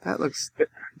 that looks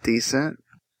decent.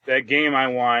 That game I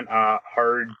want,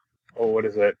 Hard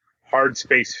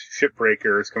Space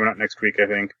Shipbreaker is coming out next week, I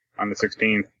think, on the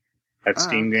 16th. That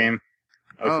Steam game.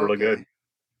 That was really good.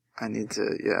 I need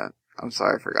to, I'm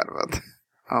sorry, I forgot about that.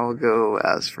 I'll go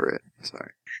ask for it.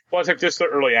 Sorry. Well, it's like just the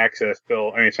early access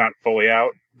bill. I mean, it's not fully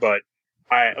out, but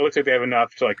it looks like they have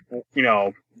enough to,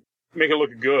 make it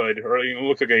look good, or it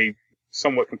looks like a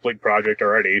somewhat complete project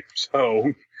already.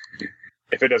 So,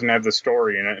 if it doesn't have the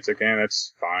story in it, it's like,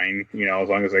 that's fine, as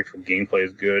long as the actual gameplay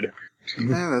is good.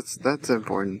 Yeah, that's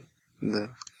important.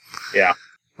 Yeah.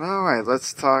 Alright,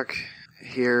 let's talk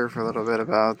here for a little bit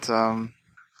about,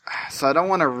 so I don't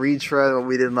want to retread what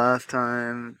we did last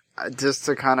time, just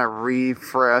to kind of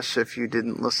refresh if you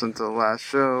didn't listen to the last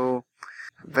show.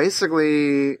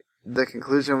 Basically, the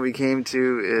conclusion we came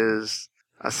to is,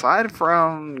 aside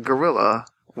from Guerrilla,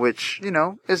 which,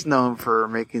 is known for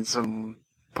making some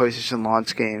PlayStation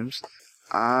launch games,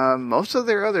 most of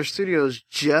their other studios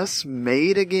just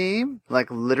made a game,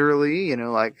 like literally,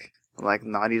 like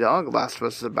Naughty Dog, Last of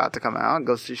Us is about to come out,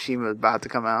 Ghost of Tsushima is about to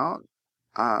come out,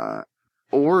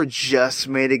 or just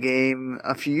made a game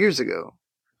a few years ago.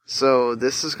 So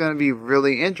this is going to be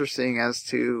really interesting as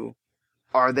to,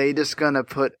 are they just going to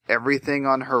put everything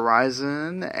on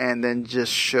Horizon and then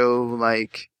just show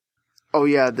like, oh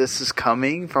yeah, this is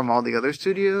coming from all the other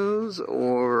studios?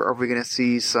 Or are we going to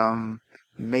see some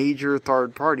major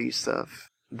third-party stuff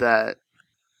that,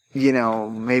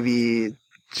 maybe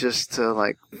just to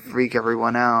like freak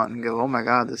everyone out and go, oh my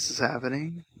god, this is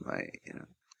happening? Like,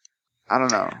 I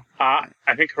don't know.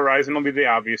 I think Horizon will be the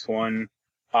obvious one.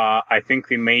 I think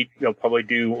they'll probably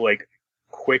do like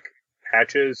quick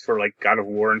patches for like God of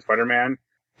War and Spider-Man,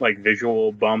 like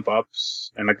visual bump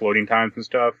ups and like loading times and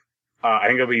stuff. I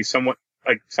think it'll be somewhat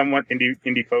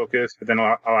indie focused, but then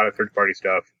a lot of third party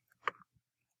stuff.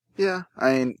 Yeah,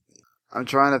 I mean, I'm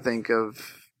trying to think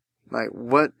of like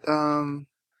what do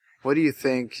you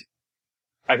think?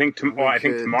 I think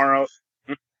tomorrow.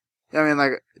 I mean,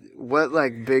 like, what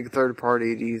like big third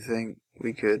party do you think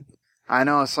we could? I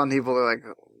know some people are like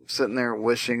sitting there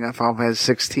wishing a Final Fantasy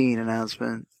 16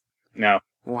 announcement. No.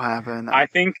 What happened? I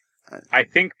think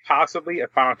possibly a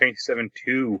Final Fantasy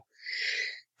 7-2,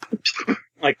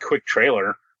 like quick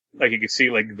trailer, like you could see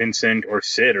like Vincent or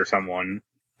Sid or someone.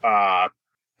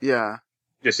 Yeah.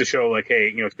 Just to show like,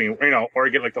 hey, it's being, or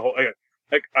get like the whole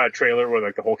like a trailer where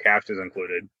like the whole cast is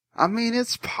included. I mean,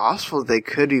 it's possible they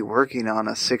could be working on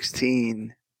a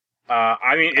 16.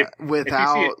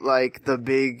 Without like the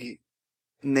big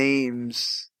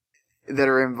names that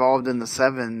are involved in the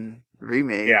 7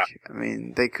 remake. Yeah. I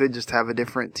mean, they could just have a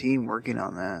different team working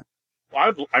on that.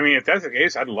 Well, if that's the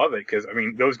case, I'd love it, because,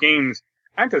 those games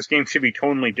should be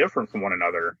totally different from one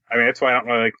another. That's why I don't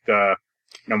really like the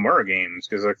Nomura games,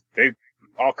 because they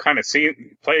all kind of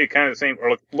play kind of the same,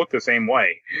 or look the same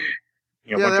way.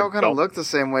 They all kind of look the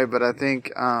same way, but I think,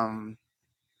 Didn't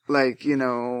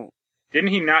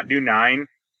he not do 9?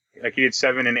 Like, he did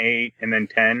 7 and 8, and then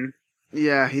 10?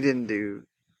 Yeah, he didn't do...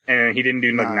 And he didn't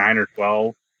do, 9 or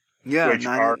 12? Yeah,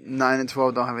 9 and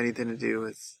 12 don't have anything to do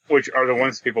with... Which are the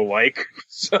ones people like.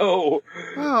 So...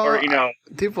 Well, or,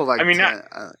 people like... 10,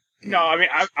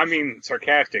 I mean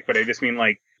sarcastic, but I just mean,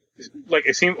 like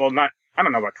it seemed... Well, not... I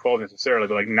don't know about 12 necessarily,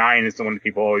 but, 9 is the one that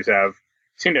people always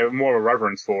seem to have more of a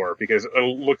reverence for, because it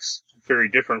looks very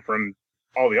different from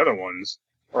all the other ones.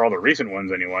 Or all the recent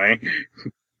ones, anyway.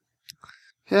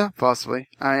 Yeah, possibly.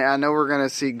 I know we're going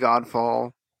to see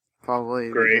Godfall, probably,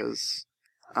 Great. because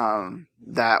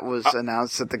That was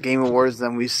announced at the Game Awards.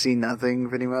 Then we've seen nothing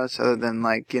pretty much other than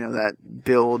that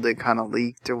build that kind of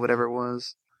leaked or whatever it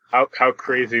was. How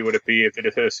crazy would it be if they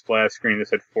just had a splash screen that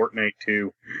said Fortnite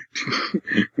 2?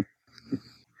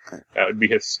 That would be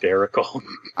hysterical.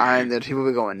 There's people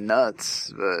be going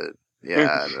nuts, but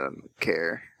yeah, I don't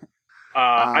care.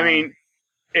 I mean,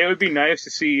 it would be nice to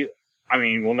see. I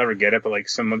mean, we'll never get it, but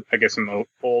some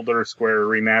older Square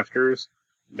remasters.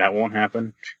 That won't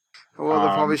happen. Well, they'll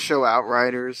probably show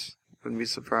Outriders. Wouldn't be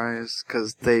surprised,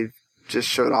 because they just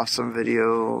showed off some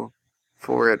video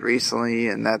for it recently,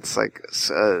 and that's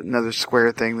another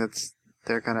Square thing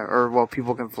they're kind of,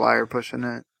 People Can Fly are pushing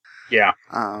it. Yeah.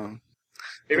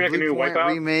 Maybe like a new Wipeout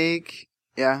remake.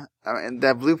 Yeah. And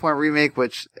that Blue Point remake,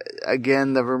 which,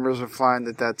 again, the rumors are flying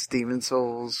that that's Demon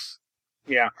Souls.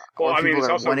 Yeah. Well, people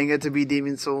are wanting it to be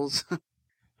Demon Souls.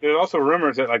 There's also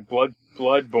rumors that,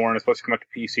 Bloodborne is supposed to come out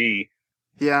to PC.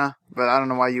 Yeah, but I don't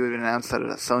know why you would announce that at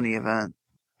a Sony event.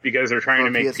 Because they're trying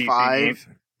to make PS5? PC games.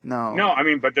 No,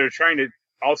 but they're trying to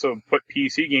also put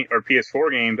PC game or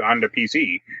PS4 games onto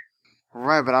PC.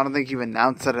 Right, but I don't think you've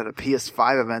announced that at a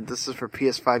PS5 event. This is for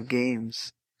PS5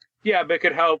 games. Yeah, but it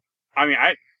could help.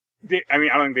 I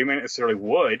don't think they necessarily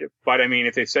would, but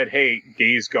if they said, hey,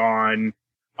 Days Gone,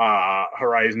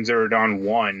 Horizon Zero Dawn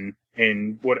 1,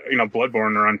 and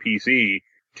Bloodborne are on PC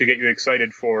to get you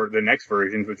excited for the next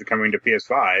versions, which are coming to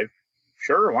PS5,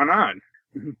 sure, why not?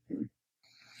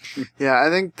 Yeah, I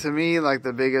think to me,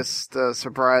 the biggest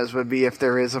surprise would be if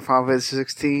there is a Final Fantasy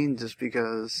 16, just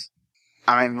because,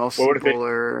 most people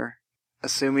are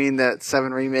assuming that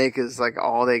 7 Remake is,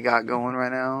 all they got going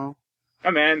right now.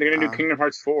 Oh, man, they're going to do Kingdom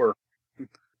Hearts 4.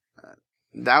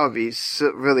 That would be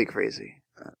really crazy,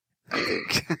 I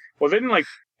think. Well, didn't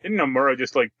Nomura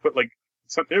just, put,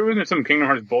 there wasn't some Kingdom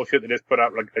Hearts bullshit that just put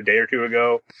out, a day or two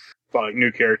ago about,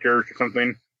 new characters or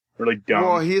something? Really dumb.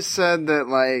 Well, he said that,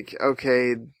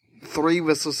 okay, 3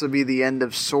 was supposed to be the end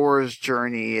of Sora's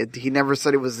journey. He never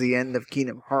said it was the end of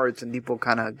Kingdom Hearts, and people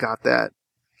kind of got that.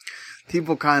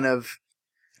 People kind of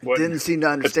didn't seem to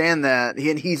understand that.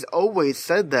 And he's always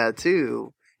said that,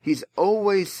 too. He's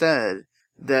always said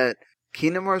that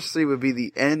Kingdom Hearts 3 would be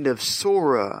the end of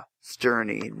Sora's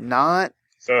journey, not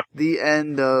the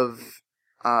end of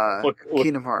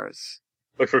Kingdom Hearts.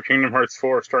 Look for Kingdom Hearts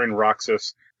 4 starring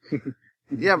Roxas.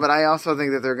 Yeah, but I also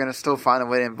think that they're going to still find a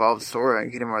way to involve Sora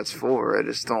in Kingdom Hearts 4.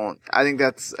 I think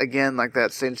that's, again,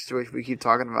 that same situation we keep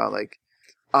talking about,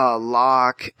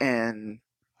 Locke and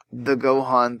the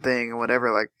Gohan thing or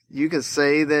whatever. You could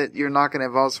say that you're not going to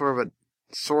involve Sora, but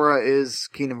Sora is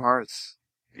Kingdom Hearts.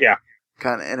 Yeah.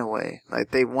 Kind of, in a way.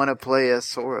 They want to play as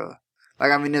Sora.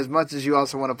 As much as you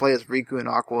also want to play as Riku and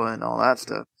Aqua and all that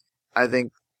stuff, I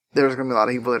think there's going to be a lot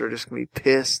of people that are just going to be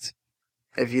pissed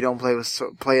if you don't play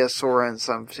as Sora in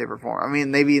some shape or form.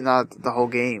 Maybe not the whole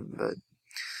game, but...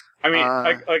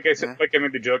 like I said, I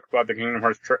made the joke about the Kingdom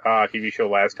Hearts TV show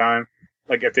last time.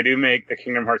 If they do make a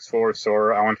Kingdom Hearts 4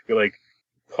 Sora, I want it to be,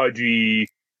 pudgy,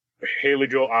 Haley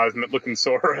Joel Osment-looking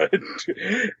Sora.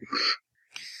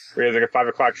 Where he has, a 5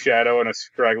 o'clock shadow and a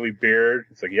scraggly beard.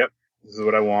 It's yep, this is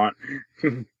what I want.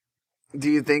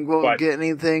 Do you think we'll get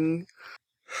anything?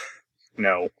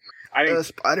 No. I think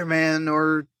Spider-Man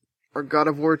or God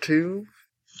of War 2?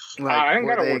 I think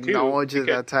God of War 2. Acknowledge that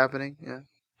that's happening. Yeah.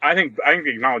 I think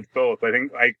they acknowledge both. I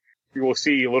think you will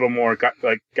see a little more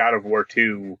God of War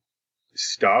 2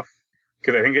 stuff,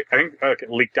 because I think it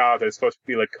leaked out that it's supposed to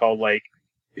be called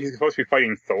he's supposed to be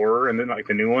fighting Thor, and then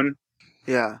the new one.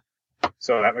 Yeah.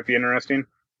 So that might be interesting.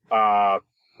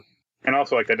 And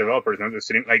also the developers, they're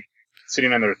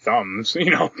sitting on their thumbs,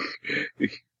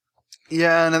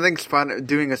 Yeah, and I think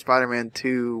doing a Spider-Man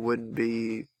 2 wouldn't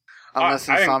be, unless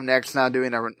Insomniac's now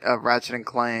doing a Ratchet and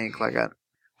Clank.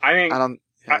 I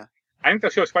think they'll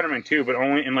show Spider-Man 2, but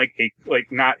only in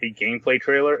not a gameplay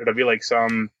trailer. It'll be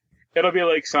some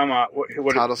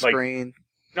title screen.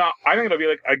 No, I think it'll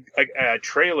be a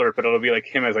trailer, but it'll be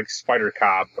him as Spider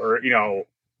Cop, or doing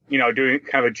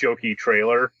kind of a jokey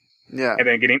trailer. Yeah. And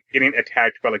then getting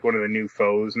attacked by one of the new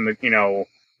foes in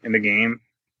the game.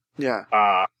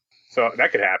 Yeah. So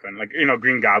that could happen.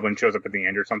 Green Goblin shows up at the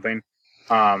end or something.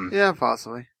 Yeah,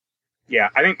 possibly. Yeah,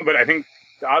 I think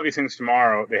the obvious thing's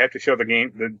tomorrow. They have to show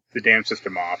the damn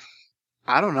system off.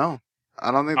 I don't know.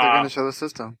 I don't think they're going to show the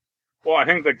system. Well, I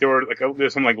think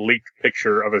there's some leaked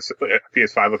picture of a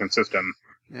PS5 looking system.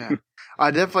 Yeah. I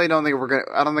definitely don't think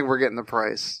we're getting the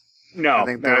price. No. I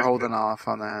think they're holding off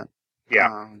on that.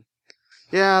 Yeah.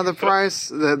 Yeah, the price,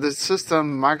 the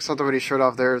system, Microsoft already showed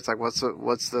off there. It's like, what's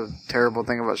the terrible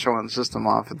thing about showing the system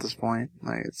off at this point?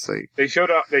 Like, it's like they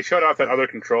showed off that other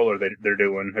controller they're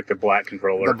doing, like the black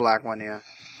controller. the black one, yeah.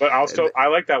 But I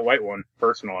like that white one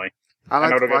personally. I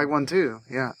like the white one too.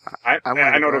 Yeah, I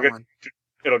know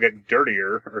it'll get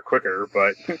dirtier or quicker,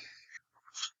 but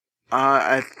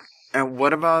and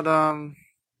what about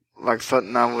like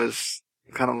something I was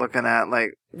kind of looking at,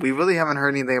 like we really haven't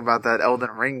heard anything about that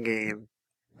Elden Ring game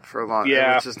for a long.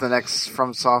 Yeah, which is the next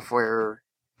From Software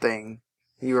thing.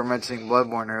 You were mentioning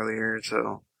Bloodborne earlier,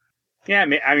 so yeah.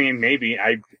 I mean, maybe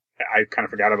I kind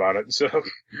of forgot about it. So,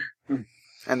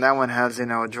 and that one has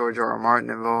George R. R. Martin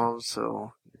involved,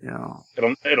 so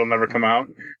it'll never come out.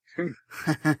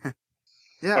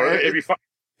 Yeah, or it'd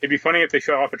be funny if they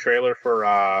show off a trailer for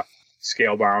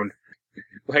Scalebound.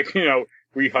 Like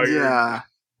we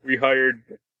hired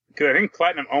because I think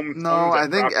Platinum owns. No, I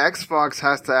think Xbox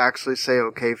has to actually say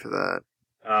okay for that.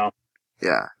 Oh,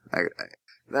 yeah.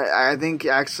 I think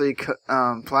actually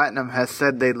Platinum has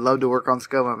said they'd love to work on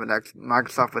Scalebound, but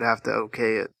Microsoft would have to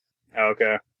okay it.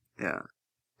 Okay. Yeah.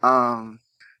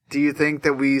 Do you think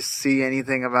that we see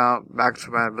anything about backwards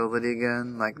compatibility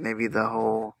again? Like maybe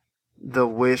the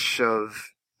wish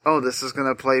of, this is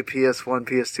gonna play PS1,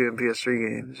 PS2, and PS3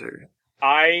 games, or.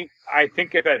 I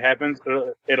think if that happens,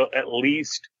 it'll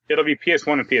be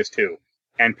PS1 and PS2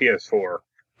 and PS4.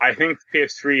 I think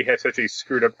PS3 has such a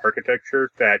screwed up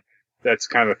architecture that's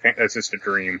kind of that's just a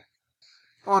dream.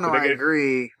 Oh no, I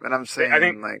agree, but I'm saying I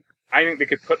think they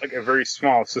could put like a very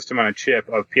small system on a chip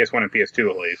of PS1 and PS2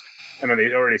 at least. I mean,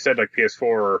 they already said like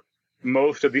PS4,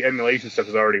 most of the emulation stuff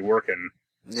is already working.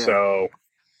 Yeah. So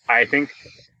I don't think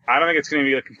it's going to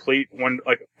be a complete one,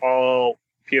 like all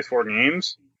PS4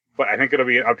 games, but I think it'll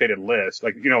be an updated list.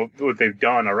 Like, what they've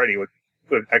done already with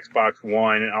Xbox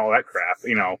One and all that crap,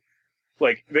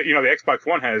 like, the Xbox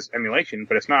One has emulation,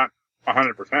 but it's not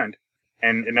 100%,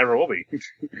 and it never will be.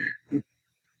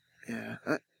 Yeah.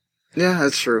 Yeah,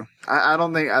 that's true.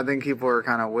 I think people are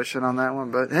kind of wishing on that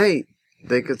one, but hey,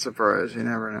 they could surprise. You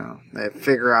never know. They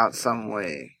figure out some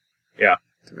way. Yeah.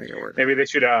 To make it work. Maybe they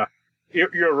should,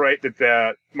 you're right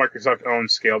that Microsoft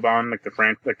owns Scalebound, like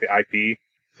the IP.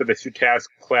 So they should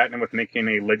task Platinum with making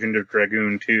a Legend of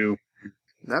Dragoon 2.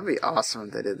 That'd be awesome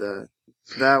if they did that.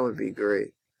 That would be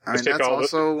great. I mean, that's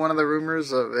also one of the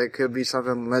rumors of it could be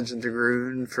something Legend of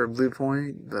Dragoon for Blue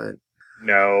Point, but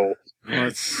no.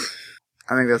 Well,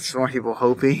 I think that's more people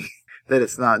hoping that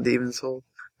it's not Demon's Souls.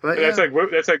 But that's like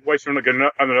wishing like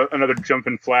another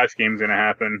Jumpin' Flash game's gonna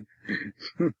happen.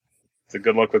 So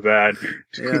good luck with that.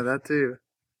 Yeah, that too.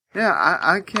 Yeah,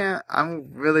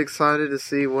 I'm really excited to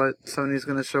see what Sony's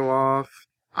gonna show off.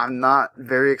 I'm not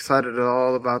very excited at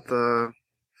all about the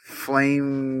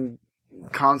flame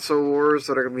console wars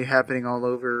that are gonna be happening all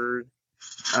over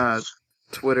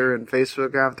Twitter and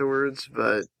Facebook afterwards,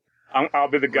 but I'll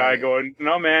be the guy going,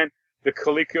 no man, the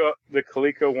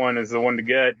Coleco one is the one to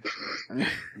get.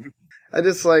 I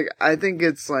think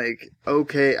it's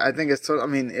okay. I think it's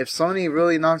if Sony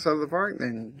really knocks out of the park,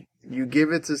 then you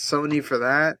give it to Sony for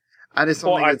that. I just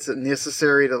don't think it's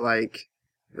necessary to be like,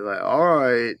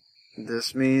 alright,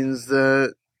 this means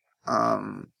that,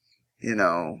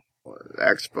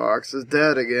 Xbox is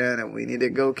dead again and we need to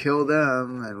go kill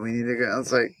them and we need to go. I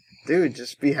was like, dude,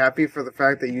 just be happy for the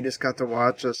fact that you just got to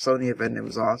watch a Sony event and it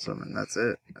was awesome and that's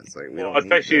it. It's like,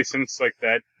 especially since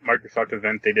that Microsoft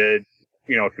event they did,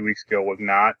 a few weeks ago was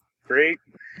not great.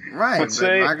 Right, but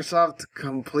Microsoft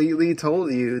completely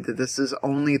told you that this is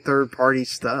only third-party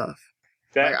stuff.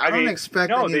 I don't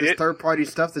expect any of this third-party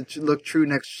stuff to look true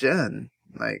next gen.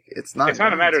 It's not. It's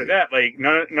not a matter of that.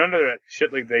 None of that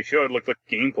shit they showed looked like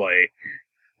gameplay.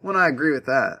 Well, I agree with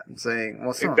that. I'm saying,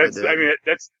 some of it did.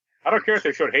 I don't care if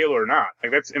they showed Halo or not.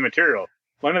 That's immaterial.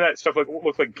 None of that stuff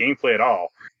looked like gameplay at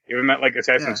all. Even that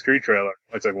Assassin's Creed trailer.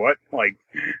 It's like what?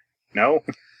 No.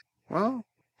 Well,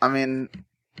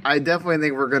 I definitely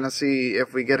think we're going to see,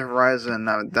 if we get Horizon,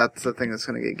 that's the thing that's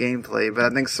going to get gameplay. But I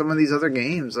think some of these other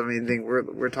games, I think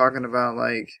we're talking about,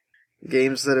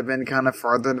 games that have been kind of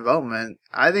farther in development.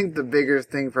 I think the bigger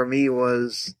thing for me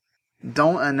was,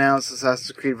 don't announce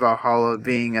Assassin's Creed Valhalla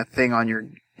being a thing on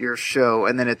your show,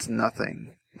 and then it's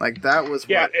nothing. That was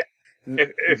what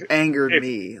angered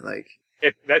me.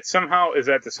 If that somehow is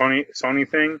at the Sony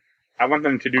thing, I want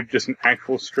them to do just an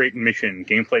actual straight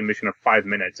gameplay mission of 5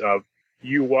 minutes of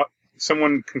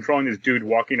someone controlling this dude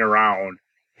walking around,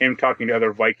 him talking to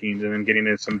other Vikings, and then getting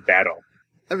into some battle.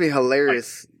 That'd be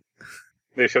hilarious.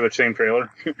 They show the same trailer?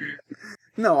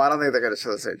 No, I don't think they're going to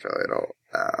show the same trailer at all.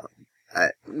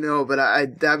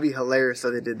 That'd be hilarious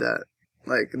if they did that.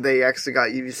 They actually got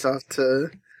Ubisoft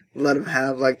to let them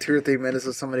have like 2 or 3 minutes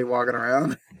of somebody walking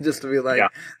around just to be like,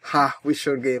 ha, we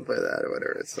showed gameplay of that or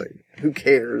whatever. It's like, who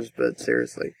cares? But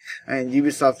seriously, I mean,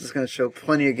 Ubisoft is going to show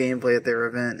plenty of gameplay at their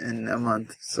event in a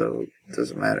month, so it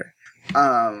doesn't matter.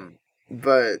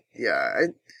 But yeah,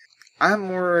 I'm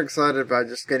more excited about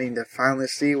just getting to finally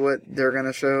see what they're going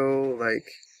to show, like,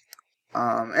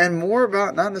 and more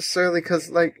about not necessarily because,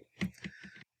 like,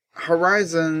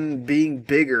 Horizon being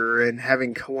bigger and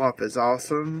having co-op is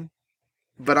awesome.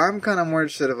 But I'm kind of more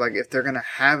interested of, like, if they're going to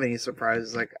have any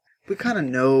surprises. Like, we kind of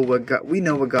know we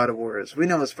know what God of War is. We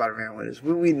know what Spider-Man is.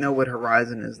 We know what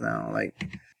Horizon is now. Like,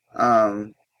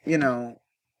 you know,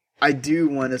 I do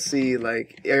want to see,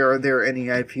 like, are there any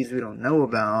IPs we don't know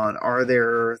about? Are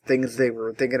there things they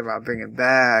were thinking about bringing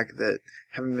back that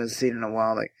haven't been seen in a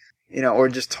while? Like, you know, or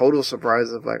just total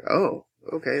surprise of, like, oh,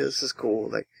 okay, this is cool.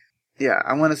 Like, yeah,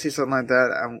 I want to see something like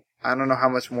that. I don't know how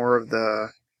much more of the...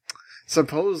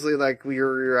 Supposedly, like,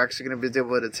 you're actually going to be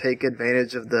able to take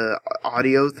advantage of the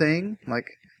audio thing.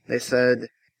 Like, they said,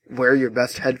 wear your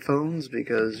best headphones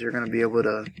because you're going to be able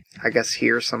to, I guess,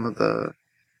 hear some of the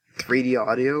 3D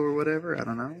audio or whatever. I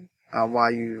don't know.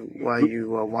 While you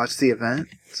watch the event.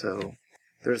 So,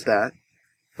 there's that.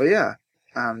 But yeah,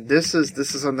 this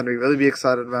is something to really be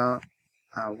excited about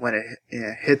when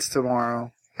it hits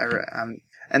tomorrow.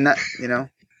 And that, you know,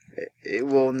 it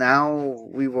will now,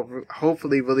 we will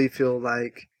hopefully really feel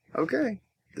like, okay,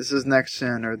 this is next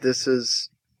gen, or this is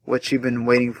what you've been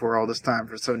waiting for all this time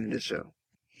for Sony to show.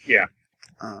 Yeah.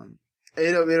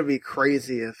 It'll be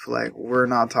crazy if, like, we're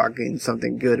not talking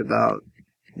something good about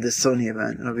this Sony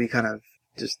event. It'll be kind of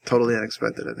just totally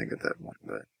unexpected, I think, at that point.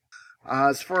 But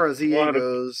as far as EA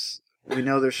goes, we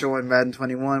know they're showing Madden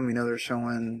 21. We know they're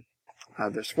showing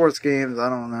their sports games. I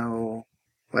don't know.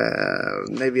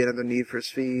 Maybe another Need for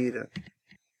Speed.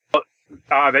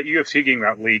 That UFC game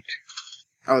got leaked.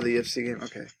 Oh, the UFC game.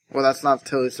 Okay. Well, that's not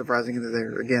totally surprising either.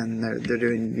 They're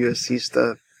doing UFC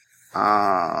stuff.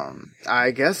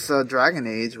 I guess Dragon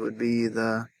Age would be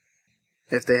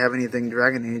if they have anything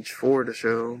Dragon Age 4 to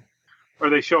show. Or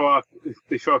they show off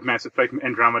Mass Effect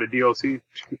Andromeda DLC.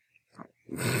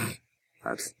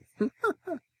 That's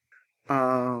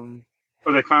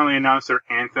Or they finally announced their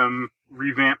Anthem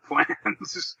revamp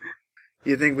plans.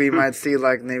 You think we might see,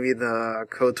 like, maybe the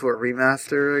KOTOR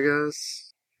remaster, I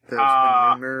guess?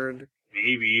 That's been rumored.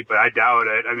 Maybe, but I doubt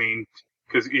it. I mean,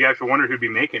 because you have to wonder who'd be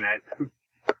making it.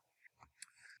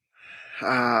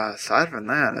 Aside from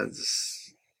that,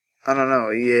 I don't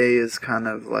know. EA is kind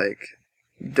of like,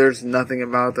 there's nothing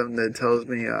about them that tells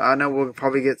me. I know we'll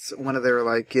probably get one of their,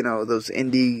 like, you know, those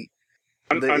indie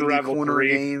corner 3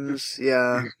 games,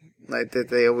 yeah, like that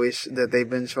they've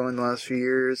been showing the last few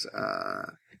years.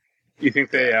 You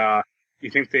think they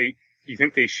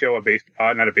show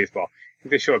not a baseball? You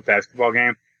think they show a basketball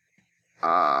game?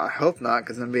 I hope not,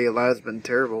 because NBA Live's been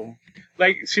terrible.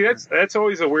 Like, see, that's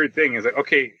always a weird thing. Is like,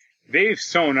 okay, they've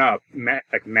sewn up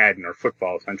like Madden or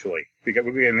football essentially because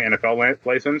we're getting the NFL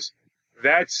license.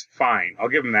 That's fine. I'll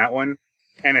give them that one.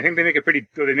 And I think they make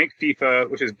they make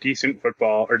FIFA, which is decent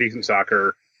football or decent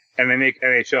soccer, and they make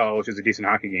NHL, which is a decent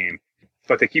hockey game.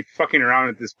 But they keep fucking around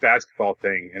with this basketball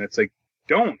thing, and it's like,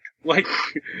 don't. Like,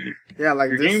 yeah,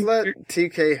 like, just let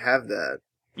 2K have that.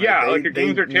 Like, yeah, like, your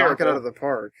games are terrible. Knock it out of the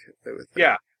park.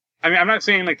 Yeah. I mean, I'm not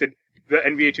saying, like, the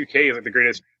NBA 2K is, like, the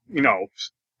greatest, you know,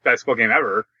 basketball game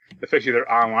ever, especially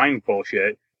their online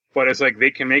bullshit, but it's like, they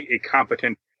can make a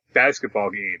competent basketball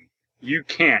game. You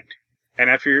can't. And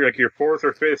after you're, like, your fourth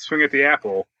or fifth swing at the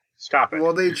apple, stop it.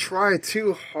 Well, they try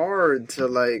too hard to,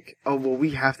 like, oh, well,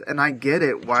 we have to, and I get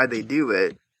it why they do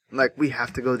it. Like, we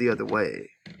have to go the other way.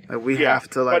 Like, we have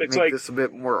to, like, make this a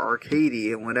bit more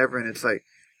arcadey and whatever, and it's like...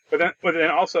 But then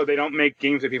also, they don't make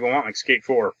games that people want, like Skate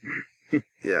 4.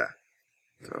 Yeah.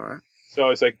 It's alright. So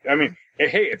it's like, I mean,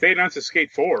 hey, if they announced a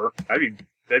Skate 4,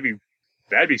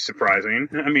 that'd be surprising.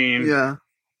 I mean... Yeah.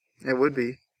 It would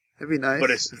be. It'd be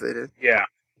nice if they did. Yeah.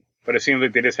 But it seems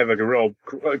like they just have, like, a real,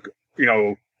 like, you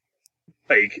know,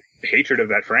 like, hatred of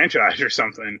that franchise or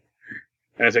something.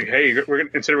 And it's like, hey, we're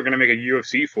gonna make a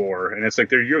UFC 4, and it's like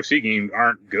their UFC games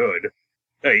aren't good,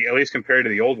 like, at least compared to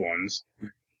the old ones.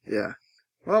 Yeah.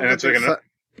 Well, and it's like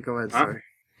go ahead. Sorry.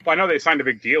 Well, I know they signed a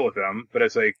big deal with them, but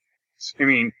it's like, I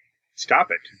mean,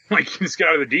 stop it! Like, just get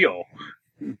out of the deal.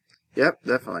 Yep,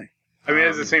 definitely. I mean,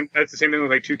 that's the same thing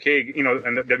with, like, 2K, you know,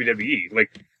 and the WWE. Like,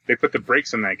 they put the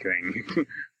brakes on that thing.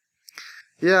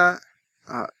 Yeah,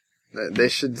 they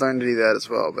should learn to do that as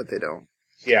well, but they don't.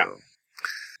 Yeah. So.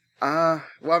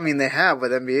 Well, I mean, they have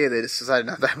with NBA. They just decided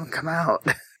not to have them come out.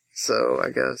 So I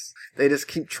guess they just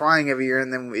keep trying every year,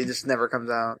 and then it just never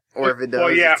comes out. Or if it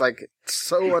does, it's like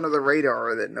so under the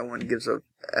radar that no one gives a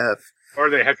F. Or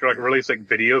they have to like release like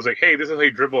videos like, hey, this is how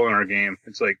you dribble in our game.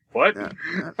 It's like, what?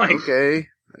 Like, okay.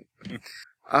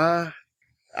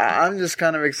 I'm just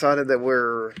kind of excited that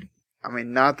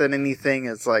not that anything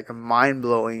is like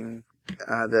mind-blowing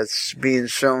that's being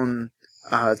shown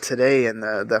today in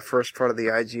the first part of the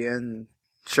IGN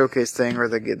showcase thing or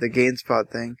the GameSpot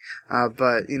thing,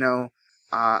 but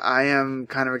I am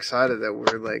kind of excited that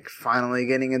we're like finally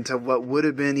getting into what would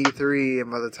have been E3,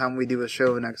 and by the time we do a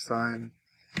show next time,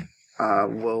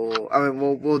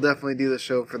 we'll definitely do the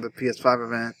show for the PS5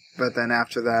 event, but then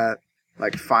after that,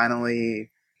 like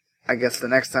finally, I guess the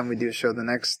next time we do a show, the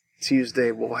next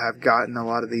Tuesday, we'll have gotten a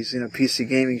lot of these, PC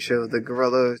gaming shows, the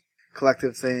Guerrilla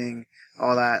Collective thing,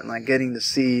 all that, and like getting to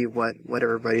see what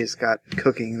everybody's got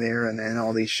cooking there and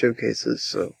all these showcases.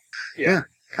 So, yeah,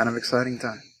 kind of exciting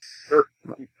time. Sure.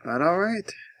 But all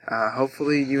right.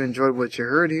 Hopefully you enjoyed what you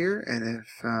heard here, and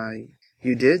if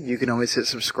you did, you can always hit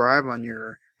subscribe on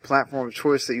your platform of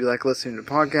choice that you like listening to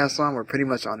podcasts on. We're pretty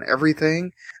much on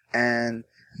everything, and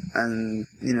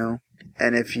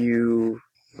if you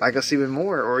like us even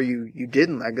more, or you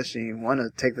didn't like us and you want to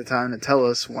take the time to tell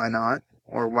us why not,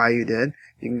 or why you did,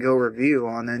 you can go review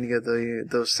on any of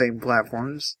those same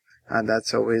platforms.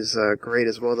 That's always great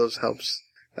as well.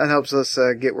 That helps us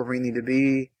get where we need to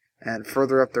be and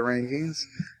further up the rankings.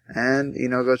 And,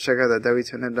 go check out that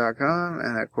w2net.com.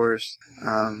 And, of course,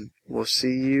 we'll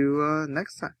see you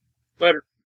next time. Later.